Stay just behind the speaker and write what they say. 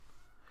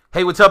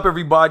Hey, what's up,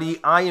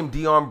 everybody? I am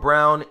Dion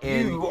Brown,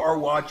 and you are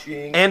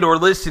watching and or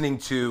listening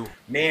to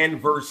Man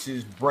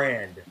versus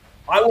Brand.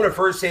 I want to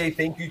first say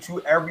thank you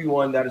to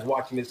everyone that is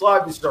watching this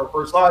live. This is our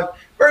first live.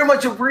 Very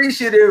much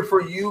appreciative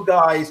for you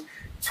guys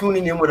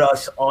tuning in with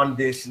us on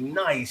this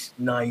nice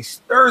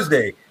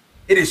Thursday.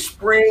 It is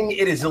spring.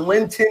 It is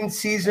Lenten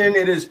season.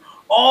 It is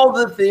all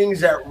the things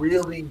that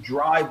really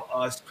drive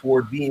us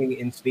toward being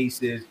in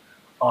spaces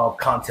of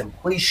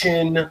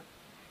contemplation,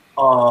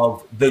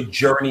 of the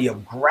journey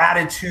of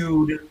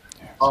gratitude,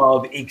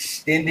 of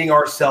extending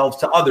ourselves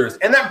to others.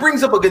 And that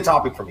brings up a good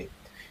topic for me,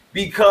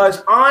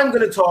 because I'm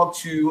going to talk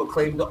to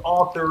acclaimed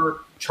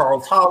author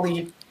Charles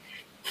Holley.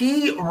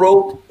 He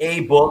wrote a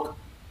book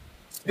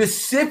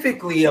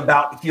specifically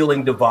about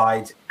healing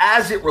divides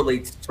as it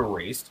relates to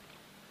race.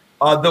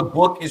 The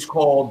book is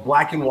called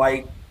Black and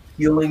White: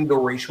 Healing the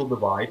Racial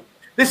Divide.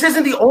 This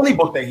isn't the only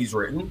book that he's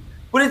written,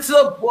 but it's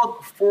a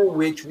book for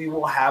which we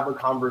will have a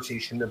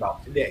conversation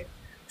about today.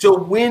 So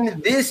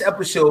when this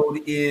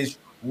episode is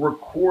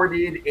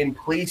recorded and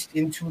placed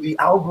into the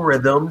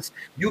algorithms,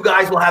 you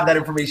guys will have that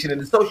information in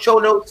the show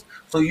notes,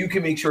 so you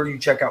can make sure you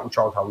check out what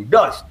Charles Holley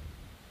does.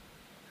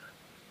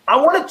 I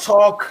want to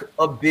talk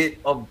a bit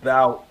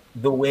about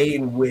the way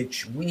in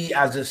which we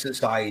as a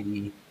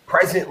society,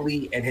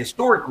 presently and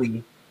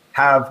historically,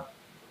 have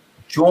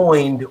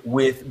joined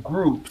with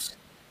groups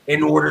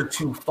in order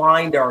to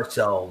find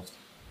ourselves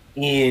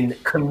in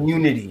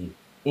community,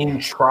 in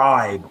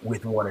tribe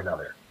with one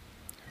another.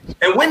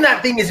 And when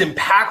that thing is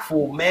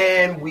impactful,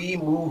 man, we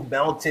move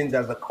mountains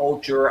as a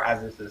culture,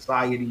 as a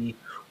society.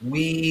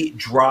 We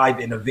drive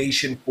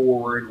innovation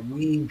forward.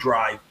 We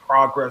drive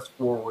progress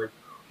forward.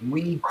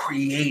 We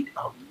create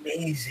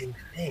amazing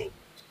things.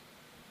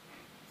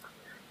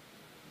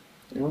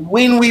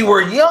 When we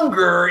were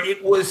younger,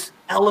 it was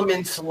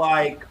elements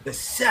like the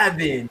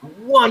 7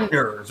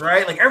 wonders,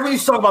 right? Like everybody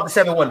used to talk about the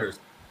 7 wonders.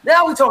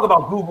 Now we talk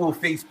about Google,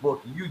 Facebook,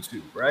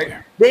 YouTube, right?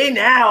 Yeah. They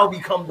now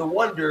become the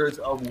wonders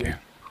of which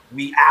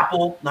we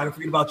Apple. Not gonna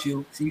forget about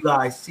you. See you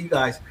guys.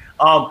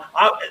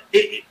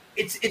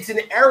 It's an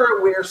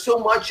era where so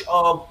much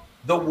of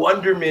the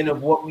wonderment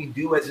of what we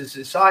do as a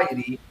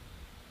society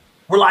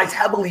relies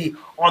heavily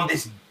on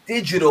this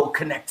digital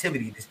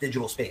connectivity, this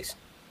digital space.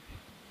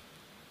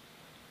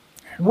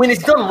 When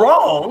it's done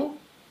wrong,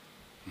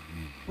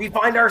 we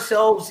find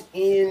ourselves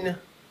in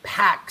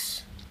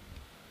packs,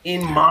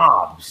 in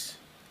mobs,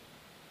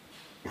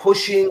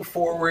 pushing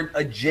forward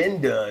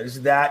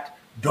agendas that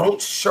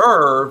don't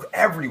serve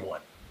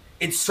everyone.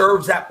 It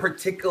serves that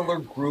particular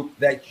group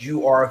that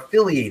you are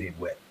affiliated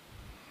with.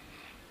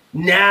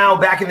 Now,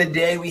 back in the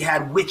day, we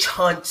had witch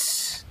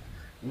hunts.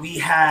 We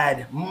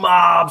had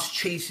mobs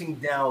chasing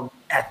down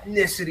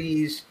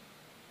ethnicities.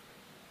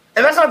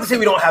 And that's not to say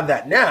we don't have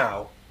that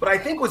now. But I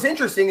think what's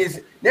interesting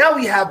is now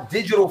we have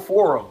digital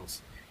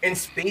forums and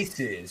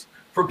spaces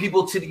for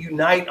people to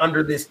unite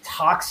under this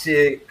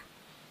toxic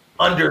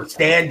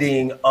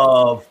understanding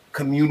of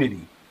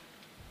community.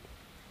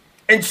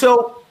 And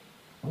so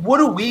what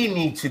do we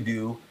need to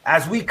do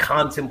as we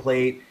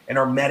contemplate and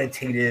are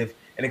meditative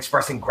and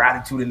expressing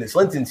gratitude in this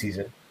Lenten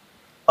season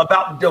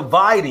about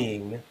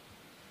dividing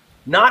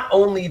not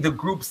only the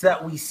groups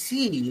that we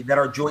see that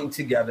are joined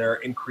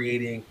together and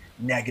creating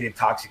negative,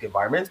 toxic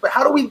environments, but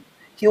how do we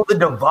heal the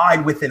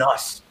divide within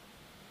us?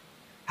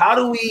 How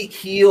do we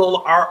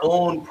heal our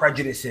own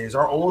prejudices,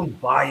 our own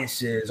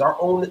biases, our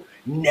own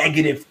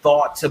negative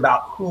thoughts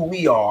about who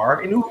we are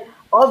and who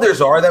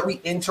others are that we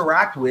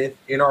interact with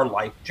in our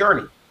life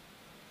journey?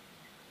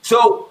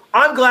 So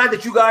I'm glad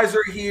that you guys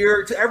are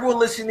here. To everyone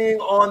listening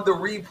on the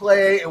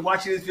replay and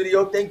watching this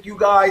video, thank you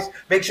guys.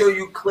 Make sure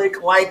you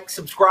click like,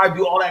 subscribe,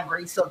 do all that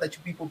great stuff that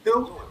you people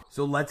do.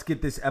 So let's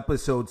get this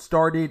episode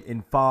started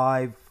in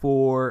 5,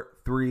 4,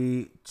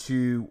 3,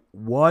 2,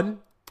 1.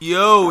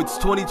 Yo, it's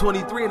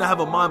 2023 and I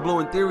have a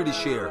mind-blowing theory to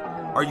share.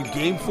 Are you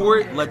game for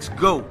it? Let's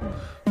go.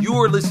 You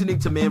are listening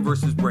to Man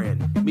versus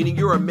Brand, meaning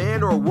you're a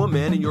man or a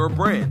woman and you're a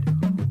brand.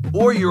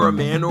 Or you're a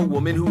man or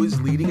woman who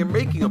is leading and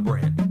making a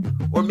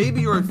brand. Or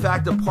maybe you're in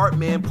fact a part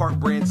man,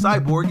 part brand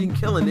cyborg and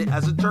killing it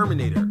as a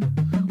Terminator.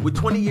 With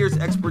 20 years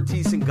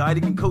expertise in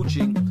guiding and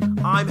coaching,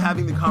 I'm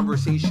having the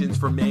conversations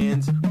for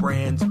mans,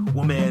 brands,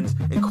 womans,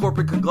 and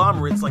corporate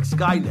conglomerates like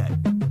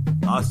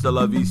Skynet. Hasta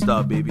la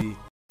vista, baby.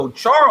 So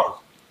Charles,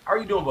 how are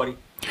you doing, buddy?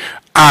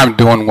 I'm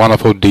doing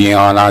wonderful,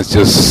 Dion. I'm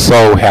just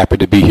so happy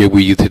to be here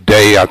with you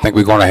today. I think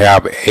we're going to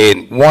have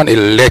one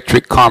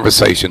electric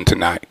conversation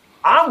tonight.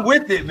 I'm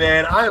with it,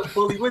 man. I am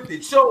fully with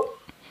it. So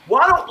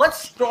let's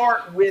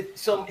start with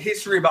some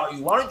history about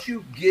you. Why don't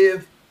you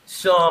give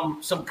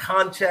some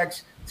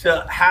context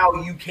to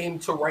how you came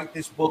to write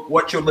this book,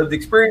 what your lived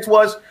experience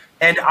was,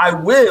 and I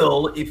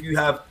will, if you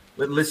have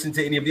listened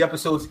to any of the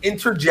episodes,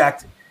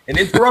 interject and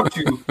interrupt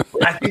you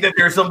when I think that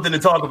there's something to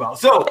talk about.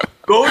 So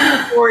go to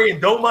your story and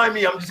don't mind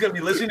me. I'm just going to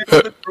be listening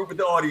to the group with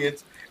the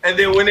audience. And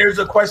then when there's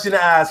a question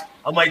to ask,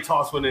 I might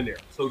toss one in there.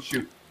 So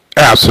shoot.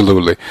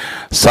 Absolutely.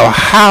 So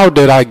how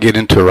did I get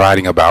into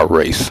writing about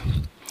race?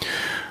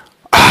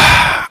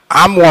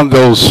 I'm one of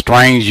those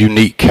strange,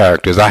 unique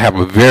characters. I have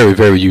a very,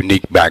 very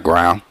unique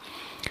background.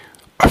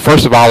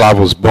 First of all, I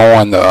was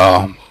born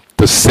the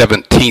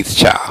 17th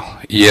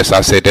child. Yes,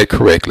 I said that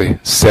correctly.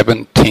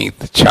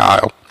 17th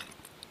child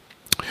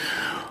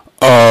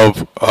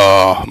of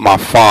my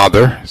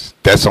father.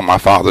 That's on my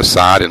father's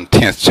side, and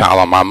 10th child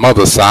on my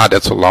mother's side.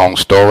 That's a long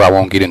story. I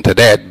won't get into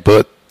that,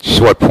 but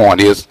short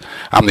point is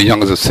I'm the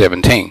youngest of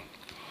 17.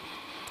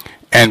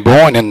 And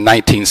born in the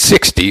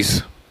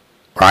 1960s,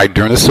 right,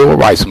 during the Civil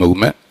Rights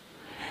Movement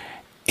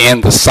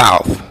in the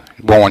South,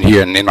 born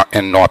here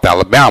in North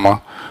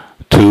Alabama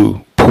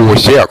to poor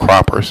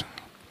sharecroppers.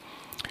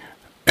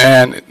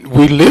 And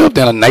we lived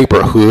in a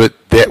neighborhood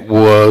that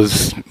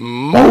was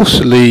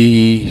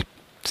mostly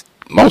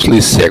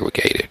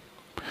segregated.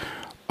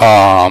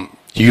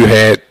 You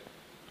had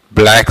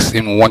blacks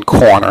in one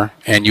corner,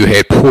 and you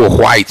had poor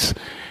whites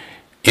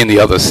in the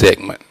other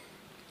segment.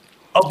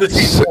 Of the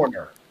same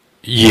corner?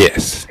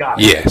 Yes,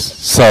 yes.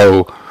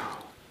 So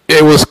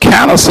it was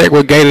kind of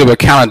segregated, but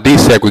kind of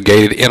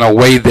desegregated in a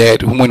way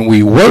that when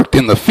we worked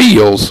in the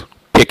fields,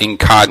 picking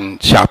cotton,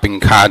 chopping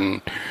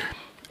cotton,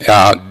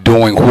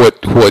 doing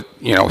what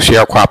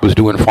sharecroppers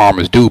do and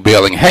farmers do,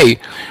 baling hay,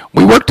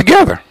 we worked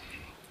together.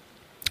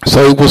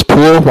 So it was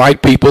poor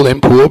white people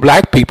and poor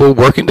black people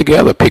working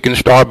together, picking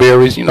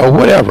strawberries,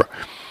 whatever.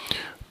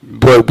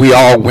 But we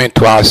all went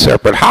to our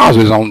separate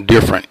houses on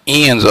different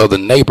ends of the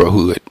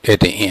neighborhood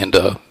at the end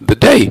of the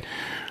day.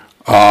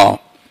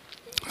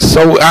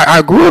 So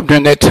I grew up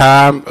during that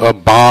time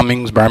of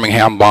bombings,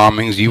 Birmingham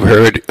bombings. You've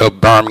heard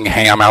of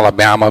Birmingham,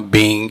 Alabama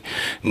being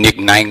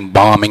nicknamed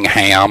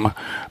Bombingham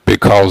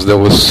because there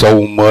was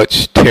so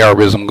much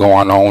terrorism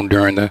going on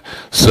during the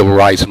Civil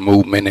Rights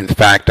Movement. In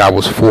fact, I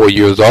was 4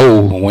 years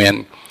old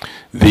when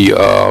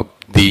the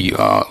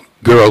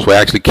girls were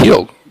actually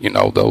killed.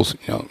 Those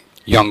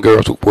young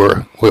girls who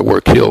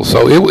were killed.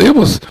 So it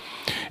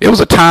was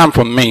a time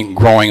for me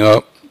growing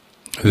up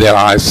that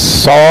I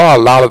saw a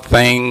lot of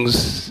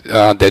things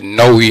that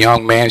no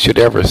young man should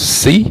ever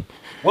see.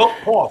 Well,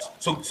 pause.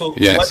 So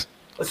yes.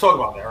 Let's talk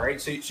about that, right?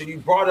 So you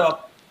brought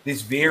up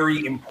this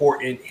very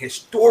important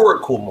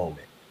historical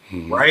moment,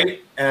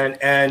 right?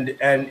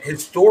 And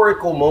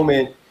historical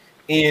moment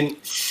in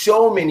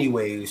so many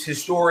ways.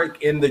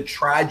 Historic in the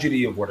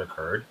tragedy of what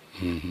occurred.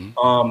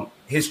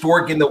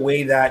 Historic in the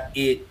way that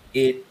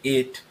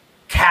it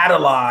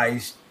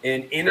catalyzed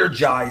and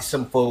energized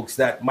some folks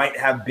that might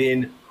have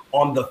been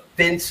on the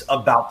fence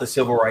about the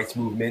civil rights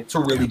movement to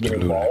really get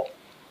involved,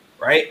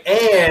 right?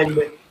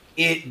 And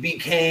it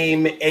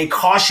became a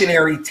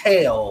cautionary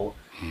tale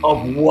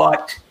of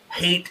what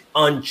hate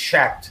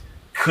unchecked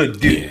could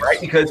do, right?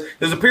 Because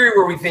there's a period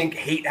where we think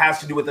hate has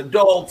to do with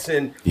adults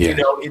and,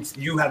 it's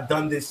you have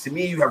done this to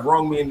me, you have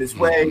wronged me in this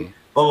way,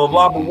 blah, blah,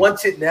 blah. But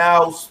once it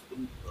now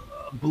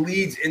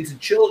bleeds into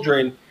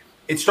children,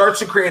 it starts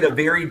to create a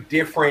very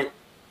different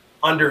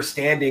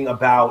understanding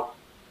about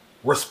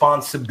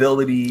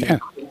responsibility,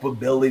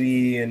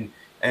 culpability, and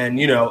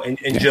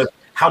just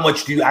how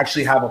much do you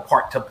actually have a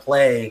part to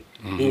play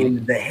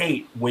in the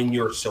hate when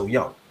you're so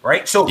young,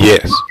 right? So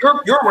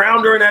you're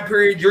around during that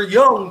period. You're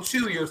young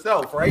too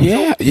yourself, right?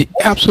 Yeah, so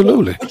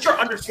absolutely. What's your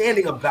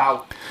understanding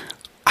about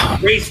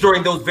race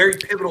during those very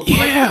pivotal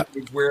times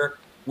where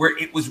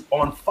it was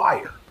on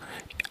fire?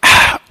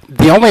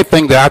 The only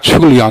thing that I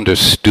truly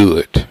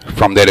understood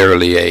from that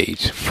early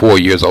age, 4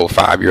 years old,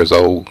 5 years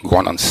old,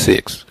 going on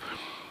 6,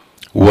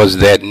 was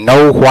that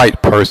no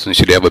white person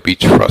should ever be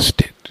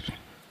trusted.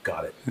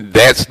 Got it.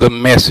 That's the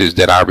message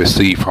that I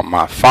received from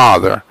my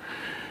father.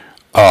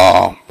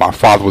 My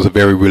father was a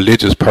very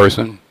religious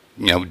person,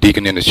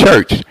 deacon in the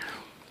church,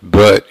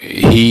 but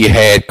he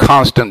had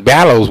constant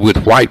battles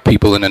with white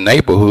people in the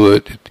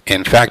neighborhood.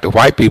 In fact, the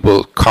white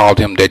people called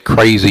him that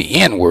crazy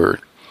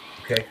N-word.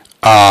 Okay.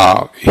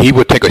 He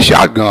would take a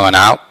shotgun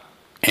out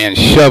and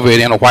shove it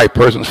in a white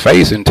person's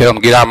face and tell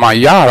them, "Get out of my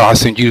yard, or I'll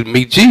send you to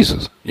meet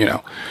Jesus."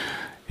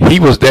 He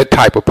was that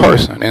type of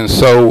person. And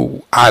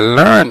so I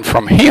learned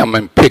from him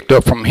and picked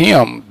up from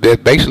him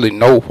that basically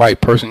no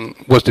white person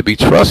was to be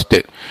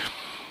trusted,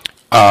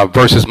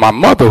 versus my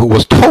mother, who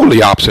was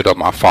totally opposite of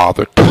my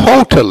father,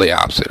 totally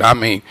opposite. I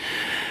mean,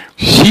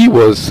 she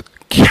was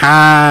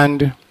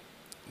kind,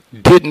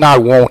 did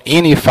not want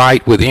any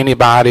fight with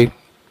anybody,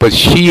 but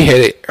she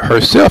had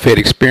herself had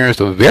experienced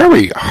a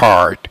very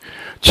hard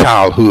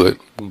childhood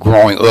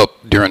growing up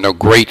during the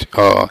Great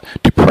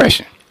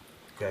Depression.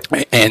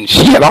 Okay. And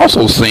she had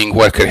also seen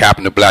what could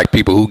happen to black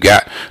people who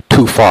got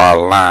too far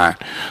out of line.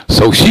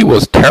 So she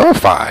was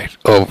terrified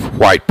of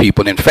white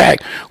people. And in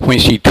fact, when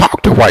she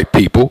talked to white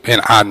people,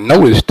 and I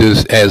noticed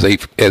this as a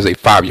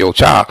 5-year-old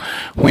child,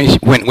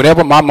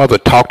 whenever my mother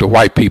talked to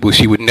white people,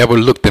 she would never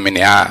look them in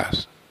the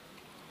eyes.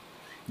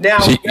 Now,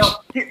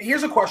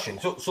 here's a question.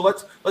 So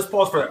let's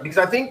pause for that, because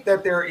I think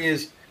that there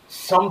is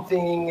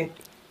something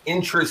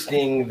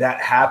interesting that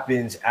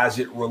happens as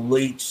it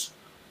relates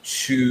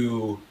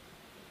to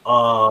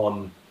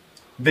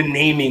the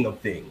naming of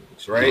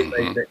things, right?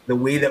 Like the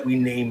way that we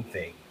name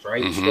things,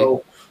 right?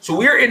 So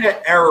we're in an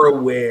era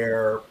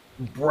where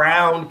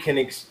brown can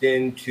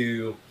extend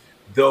to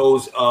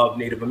those of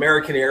Native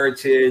American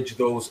heritage,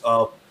 those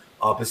of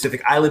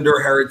Pacific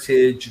Islander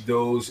heritage,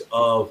 those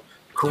of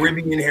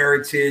Caribbean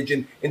heritage,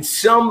 and in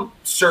some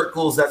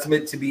circles that's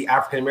meant to be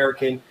African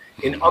American.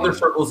 In other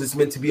circles, it's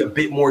meant to be a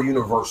bit more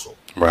universal.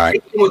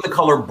 Right. With the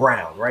color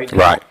brown, right?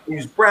 Right.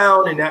 Use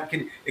brown, and that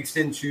can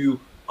extend to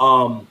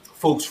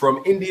folks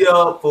from India,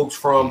 folks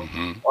from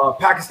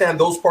Pakistan,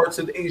 those parts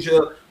of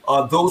Asia,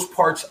 those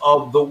parts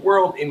of the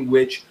world in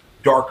which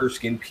darker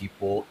skinned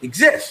people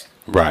exist.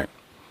 Right.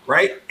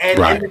 Right. And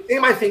the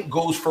same, I think,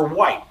 goes for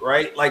white,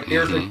 right? Like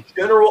there's a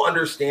general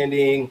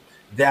understanding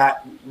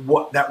that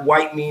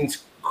white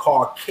means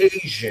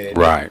Caucasian.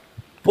 Right.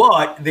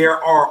 But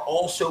there are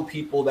also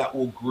people that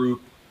will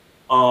group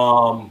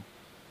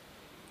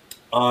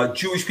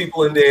Jewish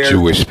people in there.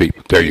 Jewish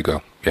people. There you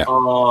go. Yeah.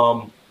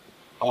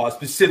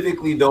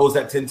 Specifically those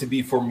that tend to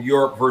be from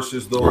Europe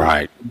versus those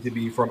that tend to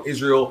be from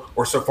Israel,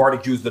 or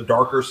Sephardic Jews, the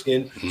darker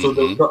skin. So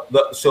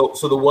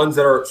the ones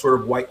that are sort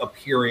of white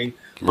appearing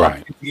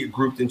get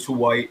grouped into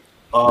white.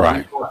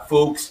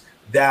 Folks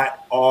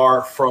that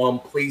are from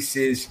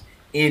places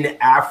in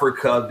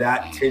Africa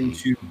that tend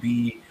to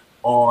be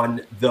on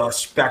the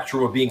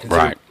spectrum of being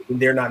considered, and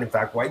they're not in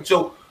fact white.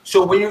 So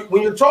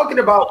when you're talking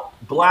about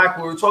black,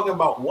 when we're talking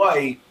about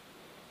white,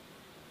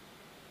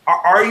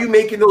 are you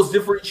making those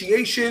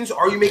differentiations?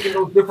 Are you making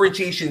those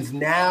differentiations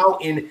now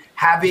in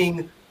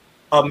having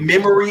a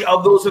memory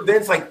of those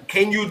events? Like,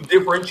 can you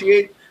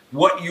differentiate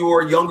what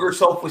your younger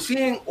self was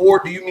seeing, or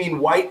do you mean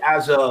white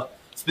as a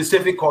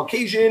specific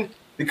Caucasian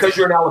because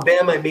you're in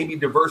Alabama and maybe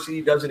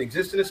diversity doesn't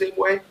exist in the same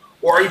way?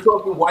 Or are you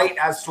talking white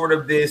as sort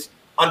of this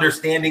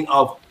understanding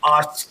of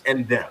us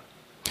and them?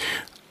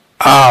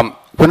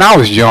 When I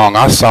was young,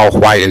 I saw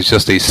white as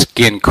just a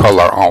skin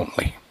color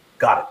only.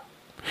 Got it.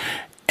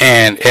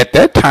 And at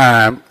that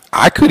time,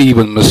 I could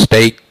even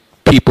mistake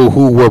people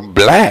who were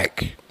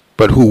black,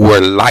 but who were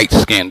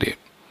light-skinned,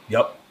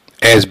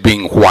 as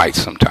being white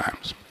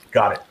sometimes.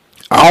 Got it.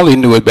 I only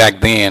knew it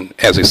back then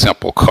as a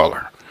simple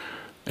color,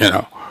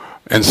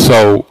 And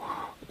so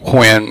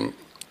when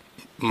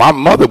my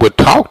mother would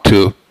talk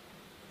to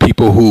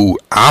people who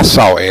I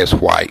saw as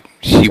white,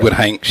 she would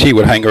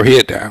hang her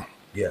head down.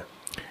 Yeah.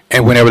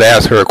 And whenever they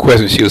asked her a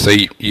question, she would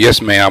say,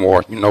 "Yes, ma'am,"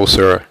 or "No,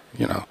 sir,"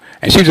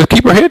 and she would just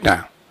keep her head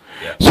down.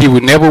 Yeah. She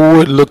would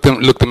never look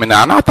them in the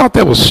eye. And I thought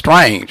that was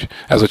strange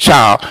as a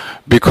child,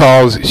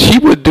 because she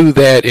would do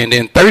that, and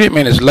then 30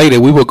 minutes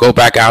later we would go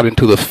back out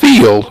into the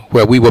field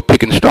where we were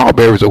picking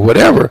strawberries or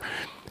whatever,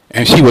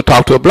 and she would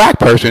talk to a black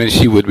person and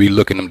she would be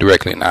looking them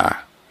directly in the eye.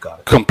 Got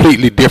it.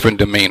 Completely different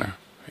demeanor.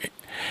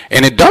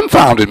 And it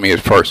dumbfounded me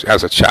at first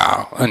as a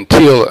child,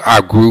 until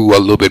I grew a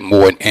little bit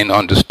more and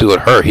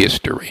understood her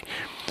history,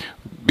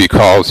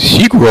 because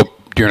she grew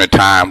up during a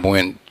time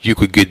when you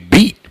could get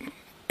beat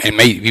and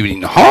maybe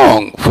even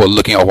hung for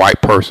looking a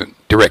white person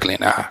directly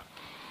in the eye.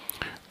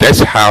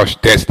 That's how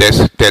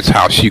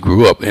she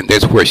grew up, and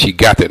that's where she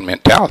got that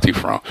mentality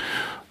from.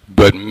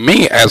 But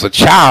me as a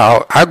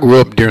child, I grew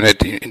up during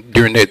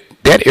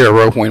that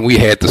era when we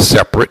had the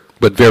separate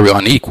but very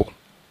unequal.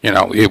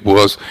 It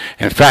was,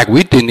 in fact,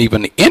 we didn't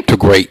even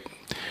integrate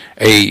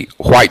a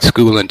white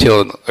school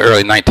until the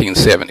early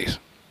 1970s.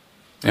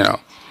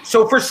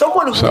 So for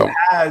someone who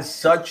has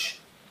such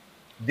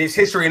this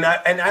history, and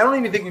I don't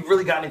even think we've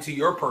really gotten into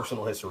your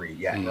personal history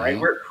yet, right?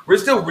 We're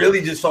still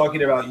really just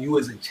talking about you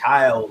as a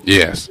child,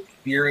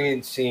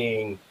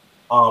 experiencing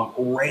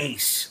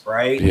race,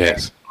 right?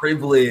 Yes, and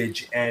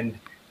privilege and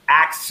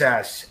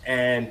access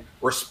and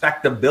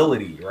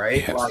respectability,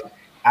 right? Yes. Like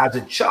as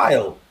a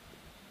child.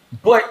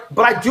 But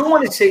I do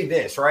want to say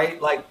this,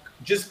 right? Like,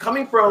 just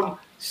coming from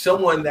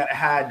someone that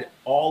had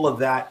all of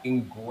that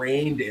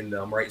ingrained in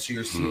them, right? So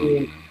you're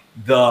seeing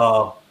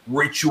the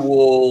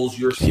rituals,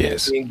 you're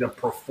seeing the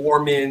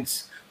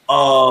performance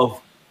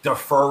of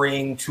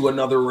deferring to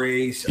another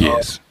race,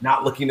 of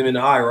not looking them in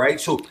the eye,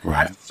 right? So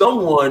as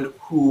someone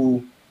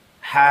who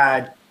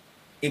had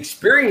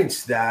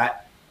experienced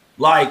that,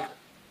 like,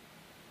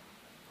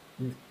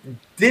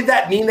 did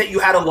that mean that you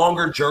had a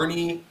longer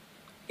journey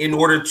in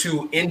order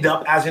to end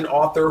up as an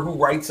author who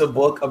writes a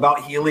book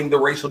about healing the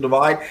racial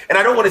divide? And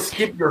I don't want to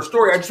skip your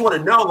story. I just want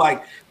to know,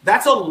 like,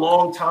 that's a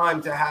long time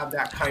to have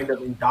that kind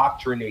of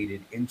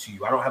indoctrinated into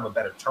you. I don't have a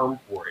better term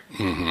for it,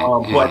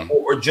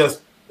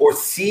 or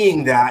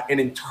seeing that and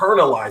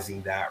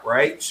internalizing that,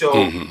 right? So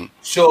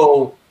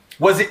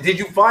did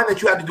you find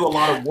that you had to do a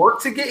lot of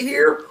work to get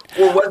here,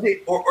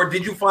 or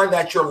did you find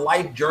that your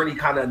life journey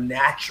kind of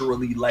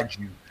naturally led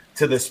you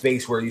to the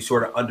space where you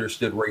sort of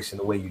understood race in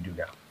the way you do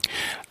now?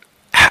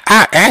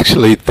 I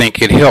actually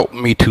think it helped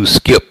me to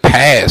skip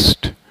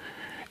past.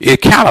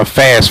 It kind of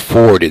fast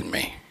forwarded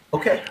me.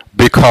 Okay.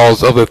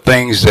 Because of the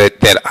things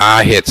that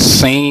I had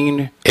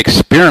seen,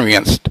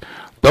 experienced,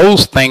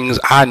 those things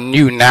I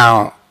knew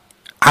now,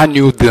 I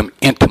knew them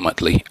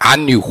intimately. I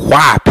knew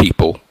why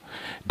people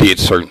did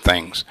certain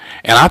things.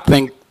 And I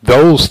think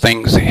those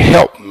things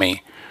helped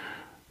me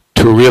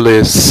to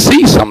really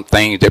see some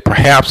things that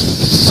perhaps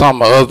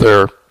some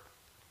other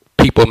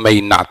people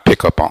may not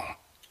pick up on.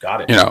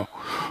 Got it.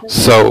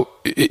 So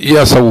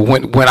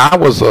when I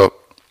was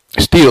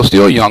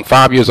still young,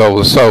 5 years old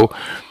or so,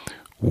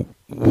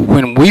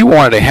 when we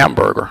wanted a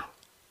hamburger,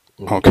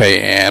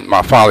 okay, and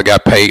my father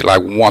got paid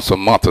like once a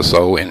month or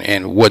so, and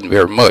it wasn't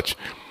very much,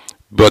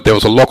 but there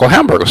was a local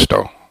hamburger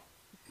store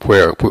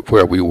where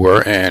we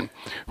were, and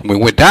when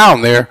we went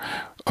down there,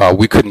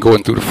 we couldn't go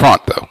in through the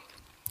front though.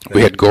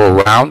 We had to go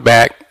around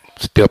back,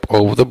 step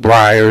over the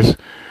briars,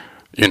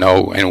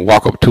 and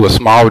walk up to a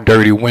small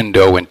dirty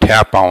window and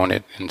tap on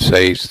it and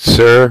say,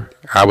 "Sir,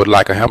 I would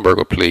like a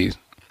hamburger, please."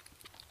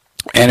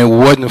 And it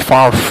wasn't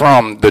far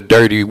from the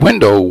dirty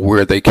window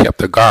where they kept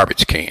the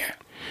garbage can.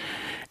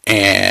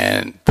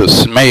 And the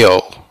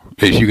smell,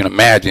 as you can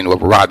imagine,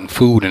 of rotten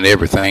food and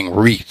everything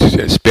reeked,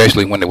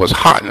 especially when it was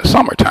hot in the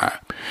summertime.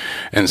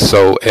 And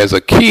so as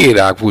a kid,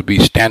 I would be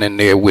standing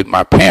there with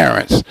my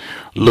parents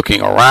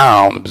looking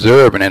around,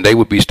 observing, and they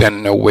would be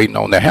standing there waiting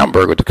on their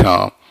hamburger to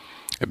come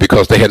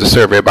because they had to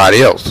serve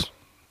everybody else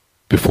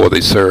before they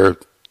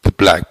served the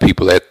black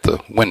people at the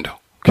window.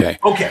 Okay.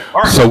 All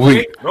right. So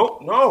we're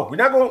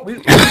not going. We're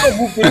going to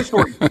move through this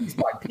story piece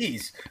by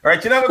piece. All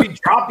right. You're not going to be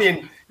dropping.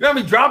 You're not going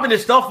to be dropping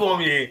this stuff on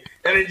me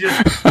and then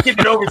just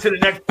skipping over to the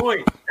next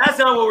point. That's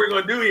not what we're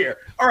going to do here.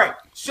 All right.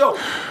 So,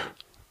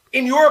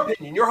 in your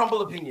opinion, your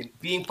humble opinion,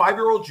 being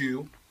 5-year-old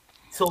Jew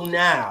till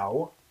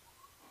now,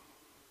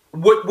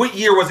 what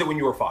year was it when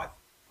you were 5?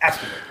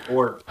 Ask me.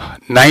 Or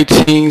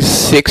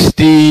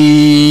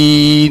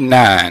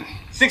 1969.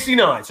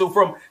 69. So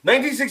from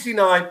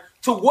 1969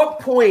 to what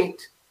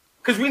point?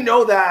 Because we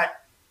know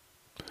that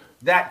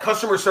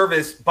customer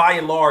service, by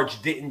and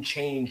large, didn't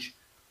change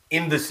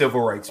in the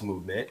civil rights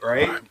movement,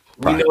 right?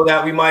 We know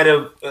that we might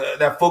have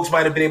that folks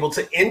might have been able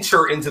to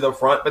enter into the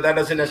front, but that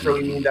doesn't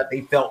necessarily mean that they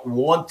felt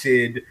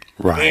wanted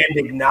and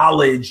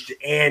acknowledged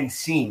and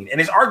seen. And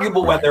it's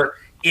arguable whether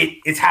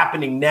it's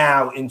happening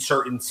now in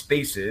certain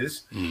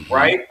spaces,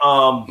 right?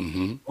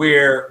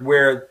 Where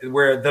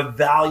the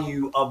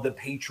value of the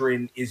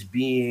patron is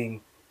being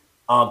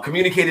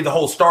communicated. The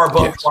whole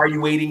Starbucks, why are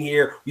you waiting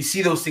here? We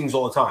see those things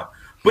all the time.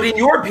 But in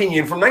your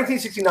opinion, from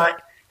 1969,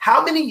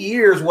 how many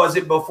years was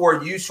it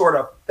before you sort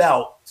of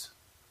felt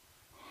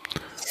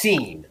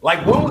seen?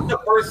 Like, when was the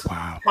first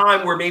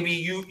time where maybe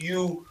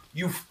you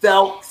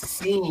felt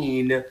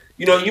seen?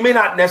 You may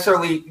not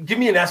necessarily give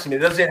me an estimate.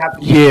 It doesn't have to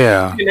be.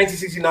 Yeah.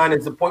 1969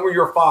 is the point where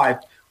you're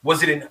 5.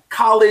 Was it in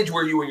college?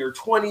 Were you in your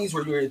 20s?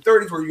 Were you in your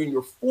 30s? Were you in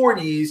your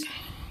 40s,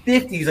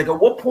 50s? Like, at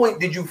what point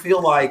did you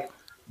feel like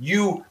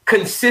you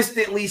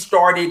consistently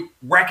started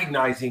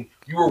recognizing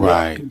you were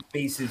walking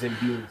spaces and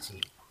being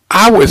seen?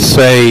 I would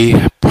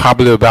say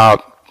probably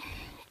about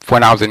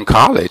when I was in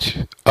college,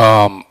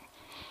 probably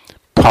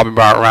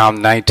about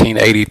around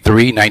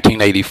 1983,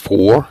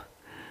 1984,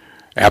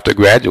 after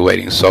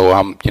graduating. So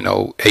I'm,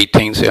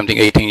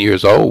 18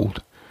 years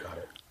old.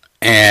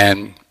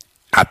 And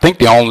I think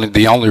the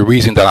only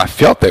reason that I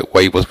felt that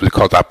way was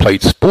because I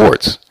played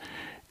sports.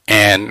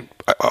 And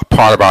a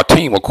part of our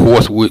team, of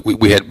course,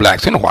 we had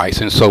blacks and whites,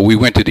 and so we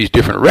went to these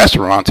different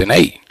restaurants and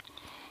ate.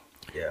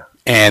 Yeah.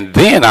 And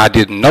then I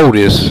didn't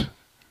notice,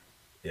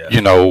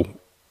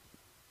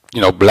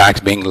 blacks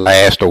being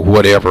last or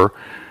whatever.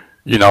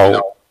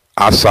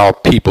 I saw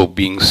people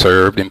being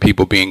served and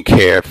people being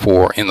cared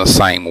for in the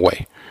same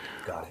way.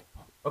 Got it.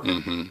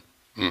 Okay.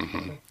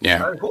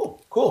 Yeah. All right,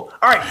 cool.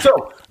 All right,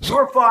 so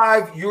you're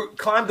 5. You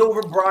climbed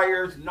over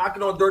briars,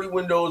 knocking on dirty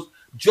windows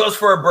just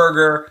for a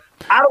burger.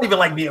 I don't even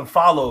like being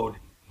followed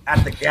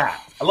at the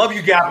Gap. I love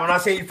you, Gap. I'm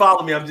not saying you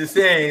follow me. I'm just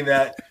saying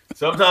that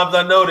sometimes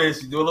I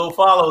notice you do a little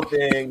follow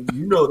thing.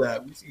 You know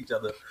that. We see each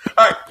other.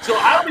 All right. So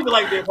I don't even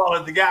like being followed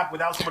at the Gap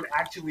without someone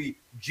actually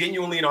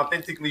genuinely and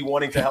authentically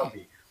wanting to help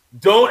me.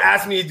 Don't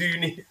ask me, do you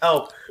need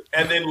help?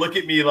 And then look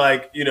at me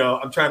like,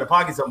 I'm trying to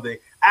pocket something.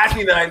 Ask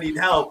me that I need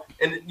help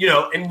and,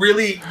 and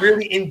really,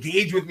 really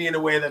engage with me in a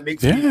way that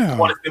makes me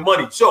want to spend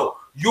money. So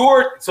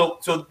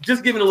so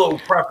just giving a little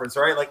preference,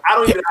 right? Like, I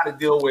don't even know how to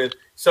deal with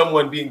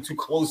someone being too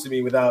close to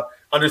me without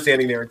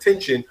understanding their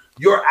intention.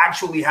 You're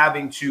actually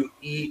having to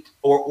eat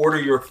or order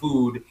your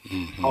food,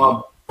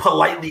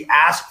 politely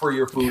ask for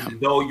your food,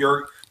 though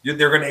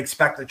they're going to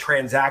expect a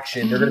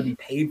transaction. They're going to be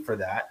paid for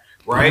that,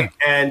 right?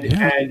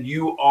 And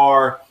you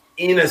are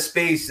in a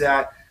space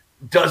that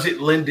doesn't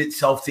lend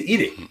itself to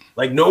eating.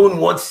 Like, no one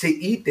wants to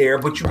eat there,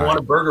 but you want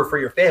a burger for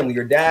your family.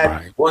 Your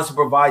dad wants to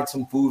provide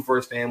some food for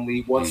his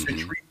family, wants to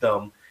treat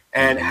them,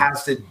 and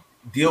has to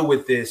deal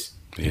with this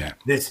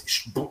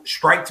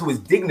strike to his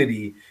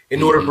dignity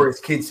in order for his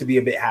kids to be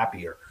a bit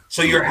happier.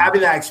 So you're having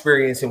that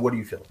experience, and what do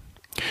you feel?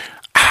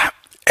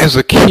 As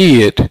a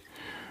kid,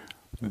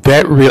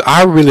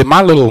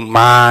 my little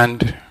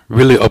mind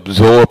really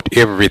absorbed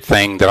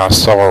everything that I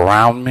saw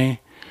around me.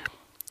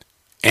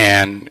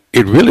 And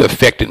it really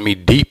affected me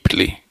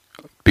deeply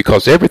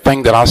because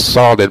everything that I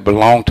saw that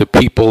belonged to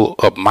people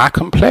of my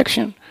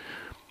complexion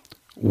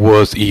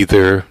was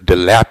either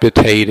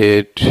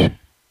dilapidated,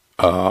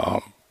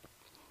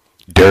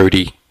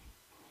 dirty,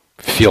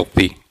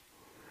 filthy,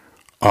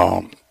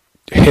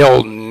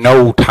 held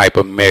no type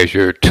of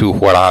measure to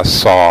what I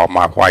saw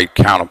my white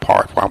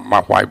counterparts,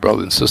 my white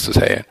brothers and sisters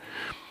had.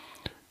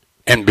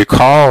 And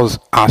because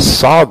I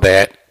saw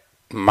that,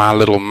 my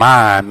little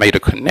mind made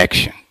a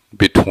connection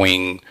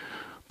between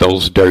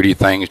those dirty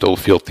things,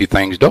 those filthy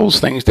things, those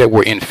things that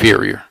were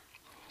inferior.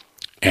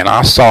 And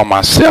I saw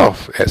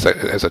myself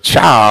as a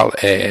child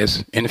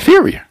as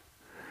inferior.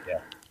 Yeah.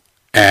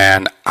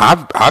 And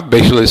I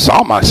basically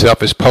saw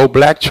myself as poor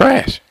black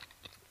trash.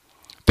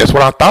 That's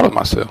what I thought of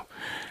myself.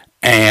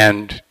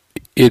 And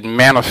it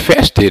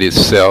manifested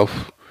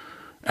itself.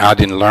 I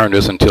didn't learn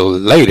this until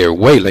later,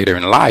 way later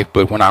in life.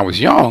 But when I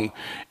was young,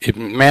 it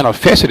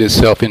manifested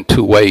itself in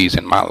two ways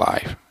in my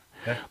life.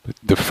 Okay.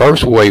 The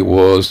first way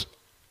was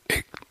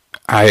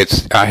I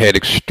had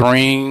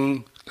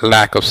extreme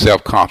lack of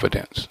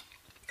self-confidence.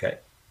 Okay.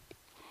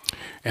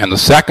 And the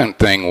second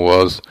thing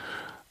was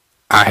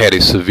I had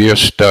a severe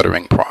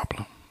stuttering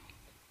problem.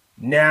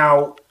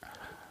 Now,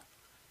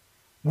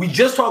 we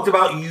just talked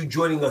about you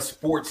joining a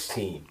sports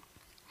team,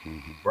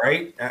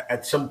 right?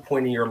 At some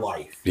point in your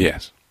life.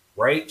 Yes.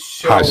 Right?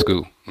 So, high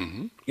school.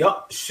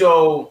 Yep.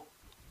 So,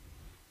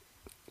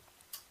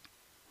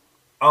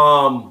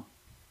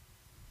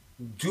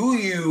 do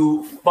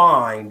you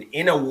find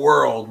in a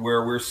world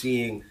where we're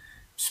seeing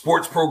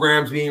sports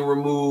programs being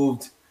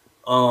removed,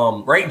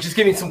 right? Just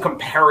giving some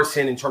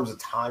comparison in terms of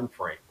time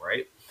frame,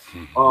 right?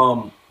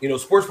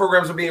 Sports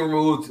programs are being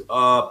removed.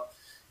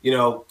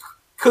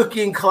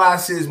 Cooking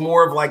classes,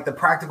 more of like the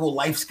practical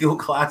life skill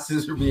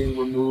classes are being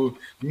removed.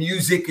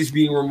 Music is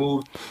being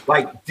removed.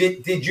 Like,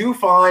 did you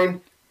find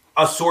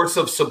a source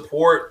of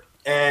support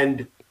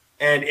and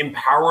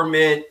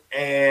empowerment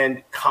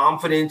and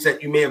confidence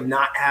that you may have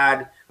not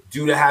had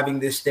due to having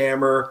this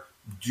stammer,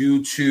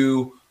 due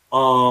to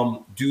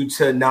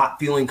not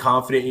feeling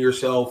confident in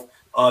yourself,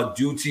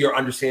 due to your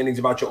understandings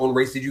about your own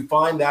race? Did you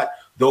find that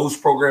those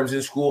programs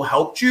in school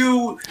helped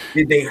you?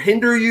 Did they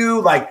hinder you?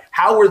 Like,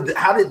 how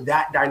did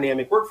that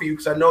dynamic work for you?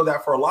 Because I know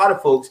that for a lot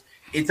of folks,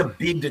 it's a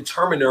big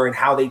determiner in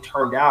how they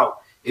turned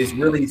out is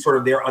really sort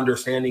of their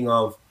understanding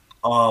of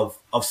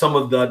some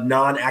of the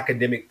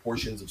non-academic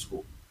portions of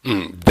school.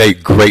 They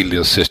greatly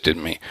assisted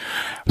me.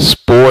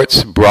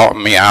 Sports brought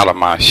me out of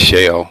my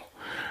shell.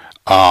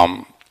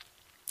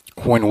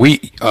 When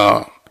we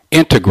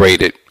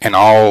integrated an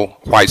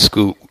all-white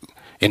school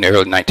in the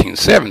early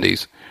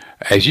 1970s,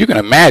 as you can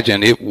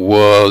imagine, it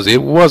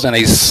wasn't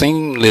a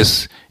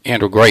seamless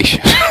integration.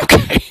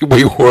 Okay,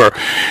 there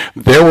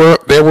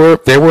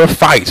were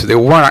fights. There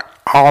weren't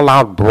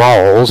all-out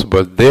brawls,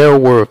 but there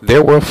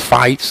were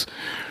fights.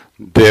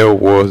 There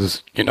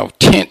was,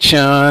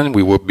 tension.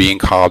 We were being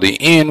called the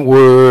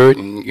N-word,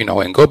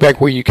 and go back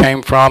where you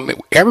came from.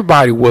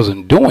 Everybody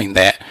wasn't doing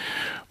that,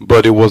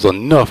 but it was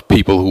enough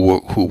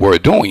people who were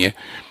doing it.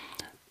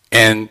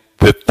 And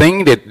the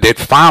thing that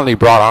finally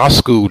brought our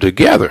school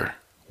together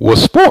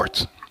was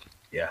sports.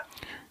 Yeah.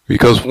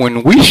 Because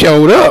when we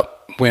showed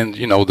up, when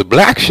the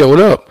blacks showed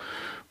up,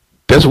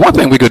 there's one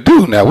thing we could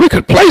do now. We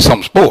could play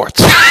some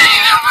sports.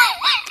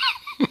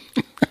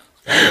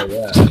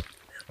 Yeah.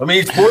 I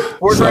mean,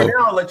 sports right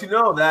now, I'll let you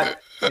know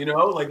that,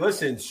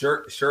 listen,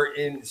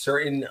 certain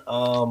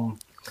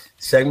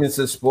segments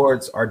of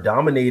sports are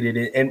dominated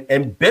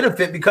and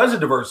benefit because of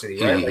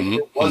diversity, right? Like,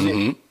 it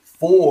wasn't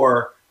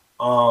for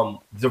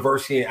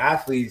diversity in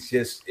athletes,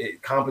 just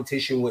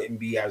competition wouldn't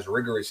be as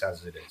rigorous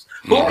as it is.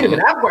 But wait a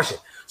minute, I have a question.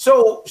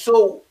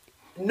 So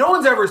no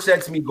one's ever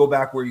said to me, go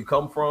back where you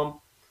come from,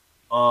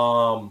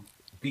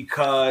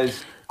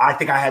 because I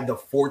think I had the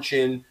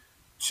fortune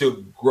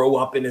to grow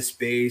up in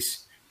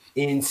spaces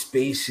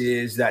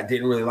that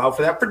didn't really allow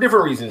for that for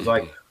different reasons.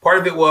 Like, part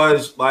of it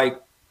was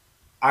like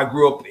I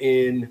grew up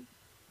in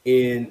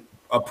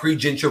a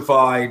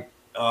pre-gentrified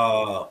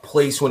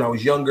place when I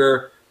was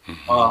younger.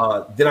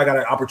 Then I got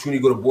an opportunity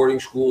to go to boarding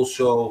school.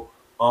 So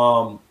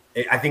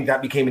I think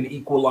that became an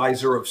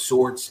equalizer of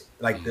sorts.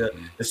 Like the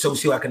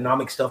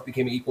socioeconomic stuff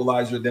became an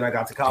equalizer. Then I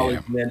got to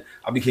college, and then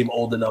I became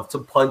old enough to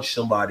punch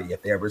somebody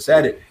if they ever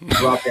said it.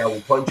 People out there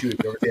will punch you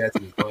if you ever say that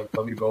to me.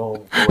 Tell me to go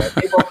home.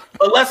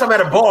 Unless I'm at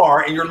a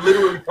bar and you're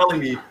literally telling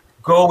me,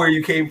 go where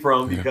you came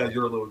from because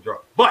you're a little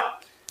drunk.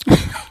 But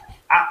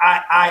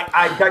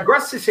I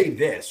digress to say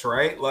this,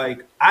 right?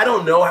 Like, I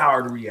don't know how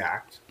I'd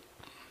react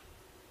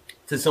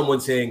to someone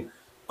saying,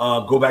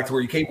 go back to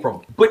where you came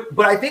from.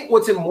 But I think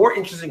what's a more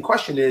interesting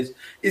question is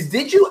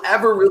did you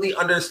ever really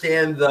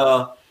understand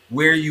the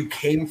where you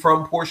came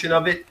from portion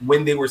of it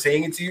when they were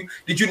saying it to you?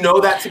 Did you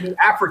know that to be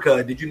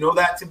Africa? Did you know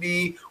that to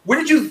be, where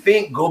did you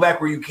think go back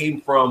where you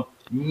came from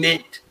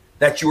meant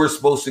that you were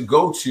supposed to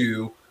go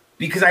to?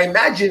 Because I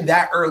imagine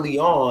that early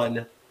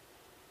on,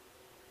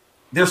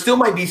 there still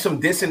might be some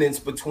dissonance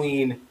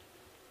between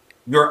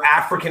your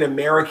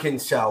African-American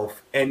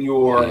self and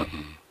your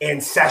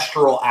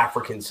ancestral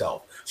African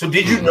self. So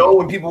did you know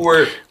when people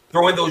were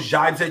throwing those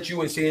jibes at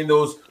you and saying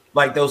those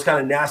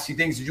kind of nasty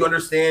things, did you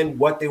understand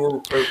what they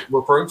were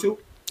referring to?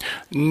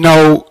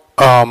 No.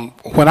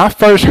 When I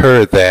first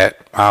heard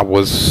that, I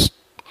was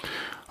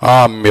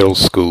middle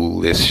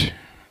school-ish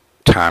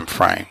time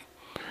frame.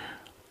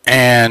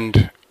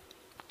 And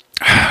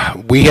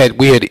we had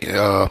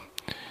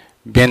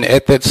been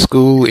at that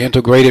school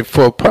integrated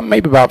for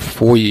maybe about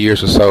 4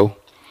 years or so.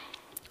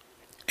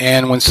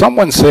 And when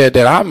someone said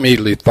that, I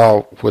immediately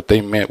thought what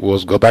they meant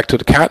was go back to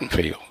the cotton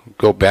field,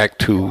 go back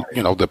to,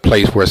 the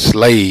place where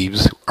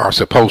slaves are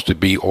supposed to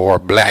be or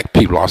black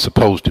people are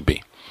supposed to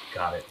be.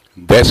 Got it.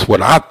 That's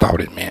what I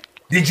thought it meant.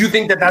 Did you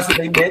think that that's what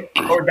they meant?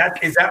 Or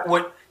is that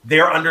what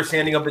their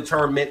understanding of the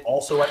term meant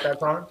also at that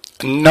time?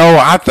 No,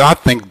 I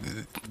think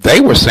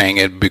they were saying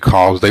it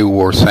because they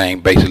were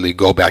saying basically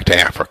go back to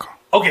Africa.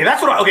 Okay,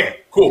 that's what okay,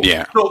 cool.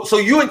 Yeah. So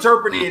you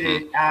interpreted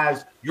it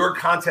as your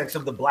context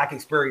of the black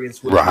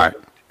experience with right.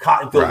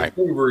 cotton field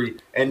slavery,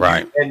 and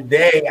and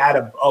they had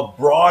a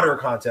broader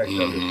context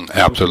of it.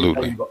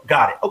 Absolutely.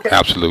 Got it. Okay.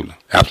 Absolutely.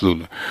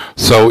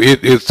 So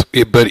it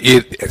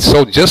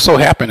so just so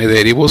happened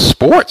that it was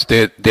sports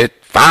that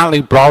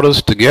finally brought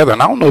us together.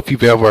 And I don't know if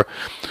you've ever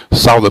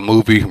saw the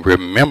movie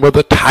Remember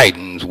the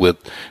Titans with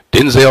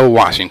Denzel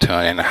Washington,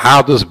 and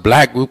how this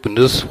black group and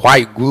this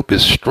white group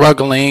is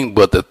struggling,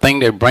 but the thing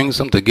that brings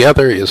them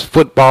together is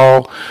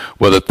football.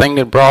 Well, the thing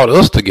that brought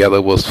us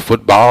together was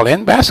football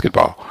and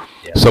basketball.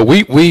 Yeah. So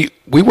we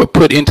were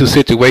put into a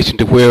situation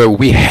to where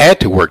we had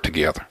to work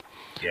together.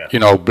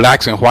 Yeah.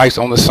 Blacks and whites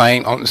on the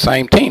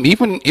same team.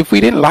 Even if we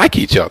didn't like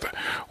each other,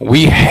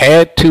 we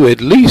had to, at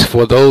least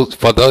for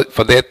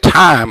that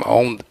time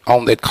on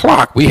that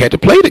clock, we had to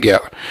play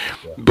together.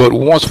 Yeah. But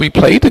once we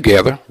played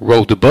together,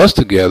 rode the bus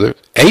together,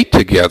 ate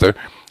together,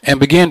 and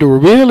began to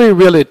really,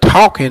 really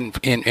talk and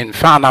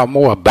find out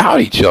more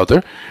about each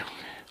other,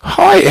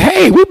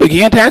 hey, we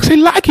began to actually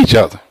like each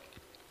other.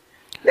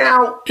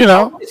 Now, I'm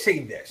going to say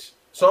this.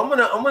 So I'm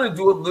gonna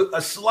do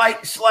a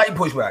slight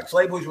pushback.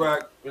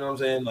 You know what I'm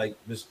saying? Like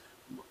this,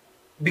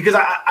 because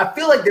I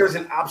feel like there's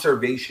an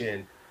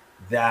observation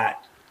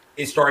that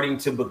is starting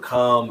to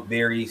become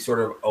very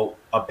sort of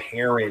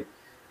apparent,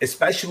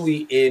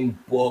 especially in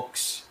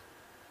books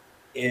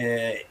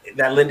that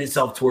lend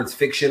itself towards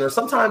fiction or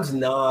sometimes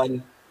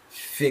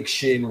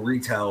non-fiction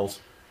retells,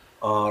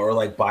 or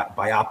like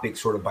biopic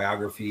sort of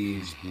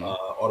biographies,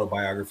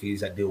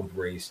 autobiographies that deal with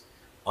race,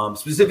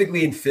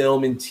 specifically in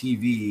film and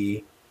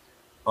TV.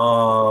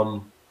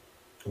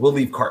 We'll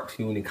leave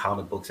cartoon and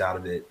comic books out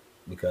of it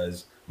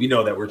because we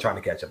know that we're trying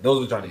to catch up.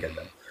 Those are trying to catch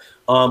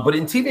up. But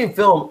in TV and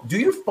film, do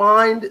you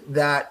find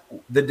that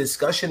the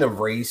discussion of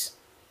race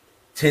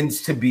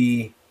tends to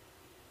be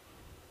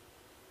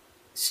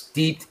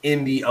steeped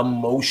in the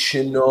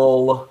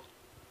emotional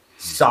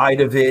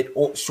side of it,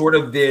 or sort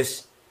of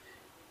this,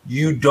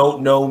 you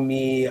don't know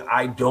me,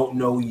 I don't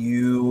know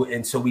you,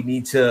 and so we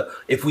need to,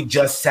 if we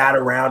just sat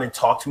around and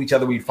talked to each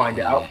other, we'd find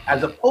out,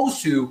 as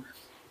opposed to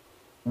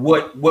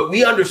what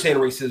we understand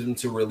racism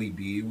to really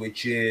be,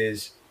 which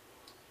is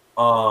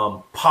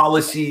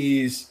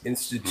policies,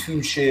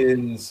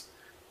 institutions,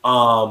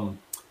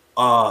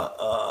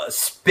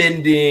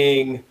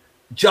 spending,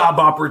 job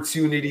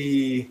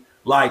opportunity,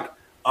 like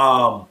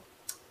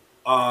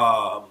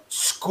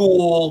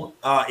school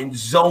and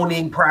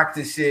zoning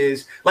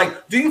practices.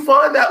 Like, do you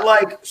find that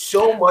like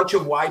so much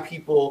of why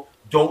people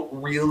don't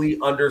really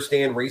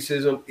understand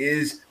racism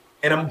is,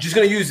 and I'm just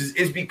going to use this,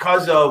 is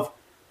because of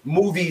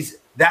movies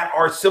that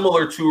are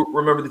similar to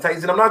Remember the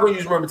Titans? And I'm not going to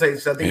use Remember the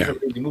Titans because I think it's a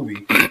crazy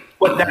movie,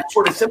 but that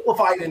sort of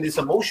simplified in this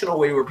emotional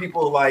way where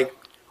people are like,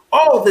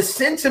 oh, the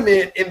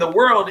sentiment in the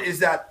world is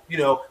that,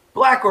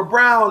 black or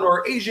brown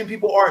or Asian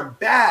people aren't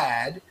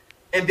bad,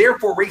 and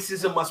therefore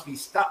racism must be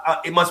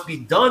it must be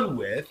done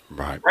with,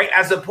 right?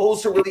 As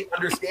opposed to really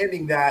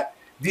understanding that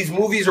these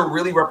movies are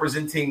really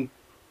representing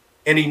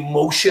an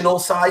emotional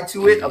side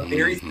to it, a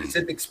very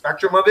specific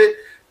spectrum of it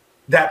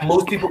that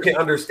most people can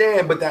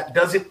understand, but that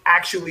doesn't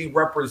actually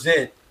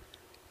represent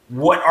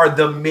what are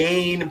the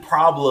main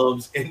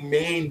problems and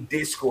main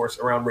discourse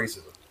around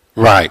racism.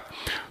 Right.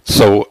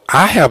 So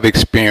I have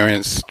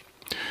experienced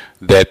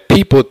that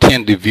people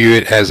tend to view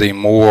it as a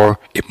more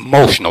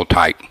emotional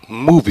type,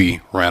 movie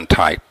run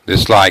type.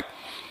 It's like,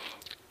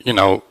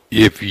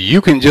 if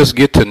you can just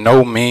get to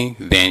know me,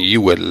 then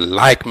you would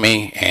like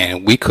me,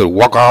 and we could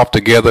walk off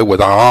together with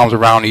our arms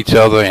around each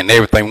other and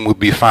everything would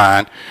be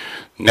fine.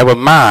 Never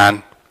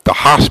mind the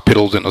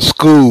hospitals and the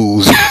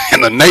schools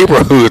and the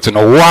neighborhoods and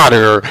the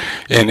water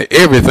and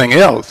everything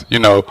else,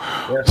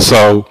 Yes.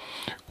 So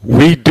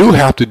we do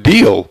have to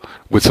deal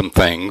with some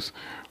things,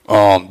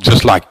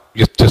 just like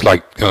you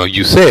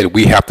said,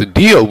 we have to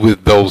deal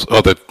with those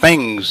other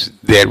things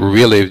that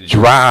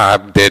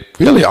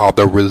really are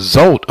the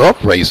result of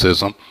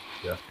racism.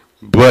 Yeah.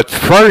 But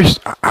first,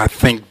 I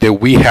think that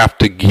we have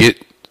to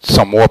get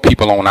some more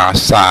people on our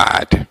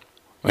side.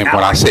 And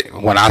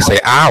when I say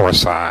our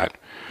side,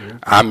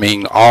 I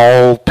mean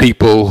all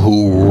people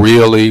who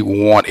really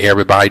want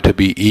everybody to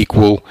be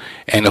equal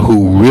and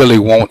who really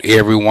want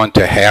everyone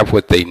to have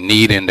what they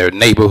need in their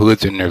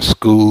neighborhoods, in their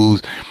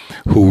schools,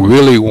 who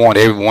really want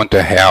everyone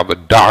to have a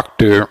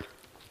doctor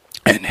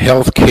and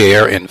health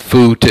care and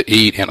food to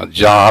eat and a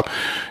job.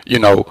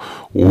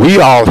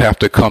 We all have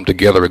to come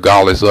together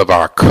regardless of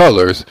our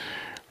colors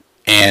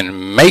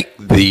and make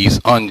these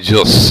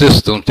unjust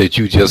systems that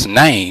you just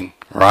named,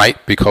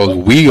 right? Because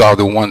we are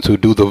the ones who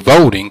do the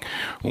voting.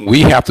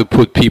 We have to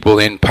put people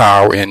in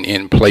power and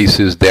in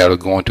places that are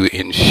going to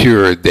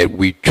ensure that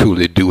we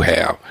truly do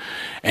have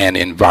an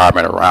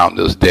environment around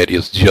us that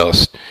is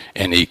just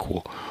and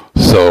equal.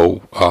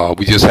 So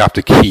we just have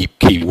to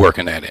keep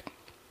working at it.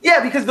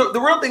 Yeah, because the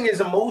real thing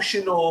is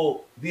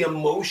emotional. The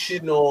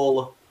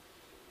emotional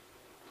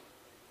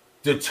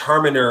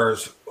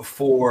determiners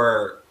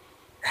for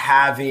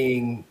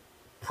having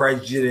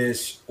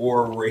prejudice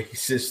or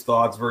racist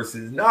thoughts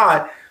versus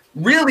not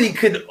really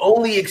could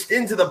only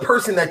extend to the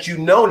person that you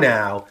know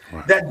now.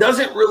 Right. That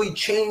doesn't really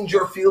change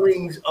your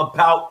feelings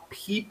about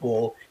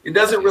people. It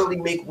doesn't really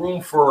make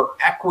room for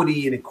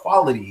equity and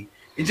equality.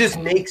 It just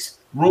makes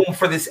room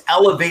for this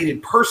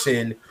elevated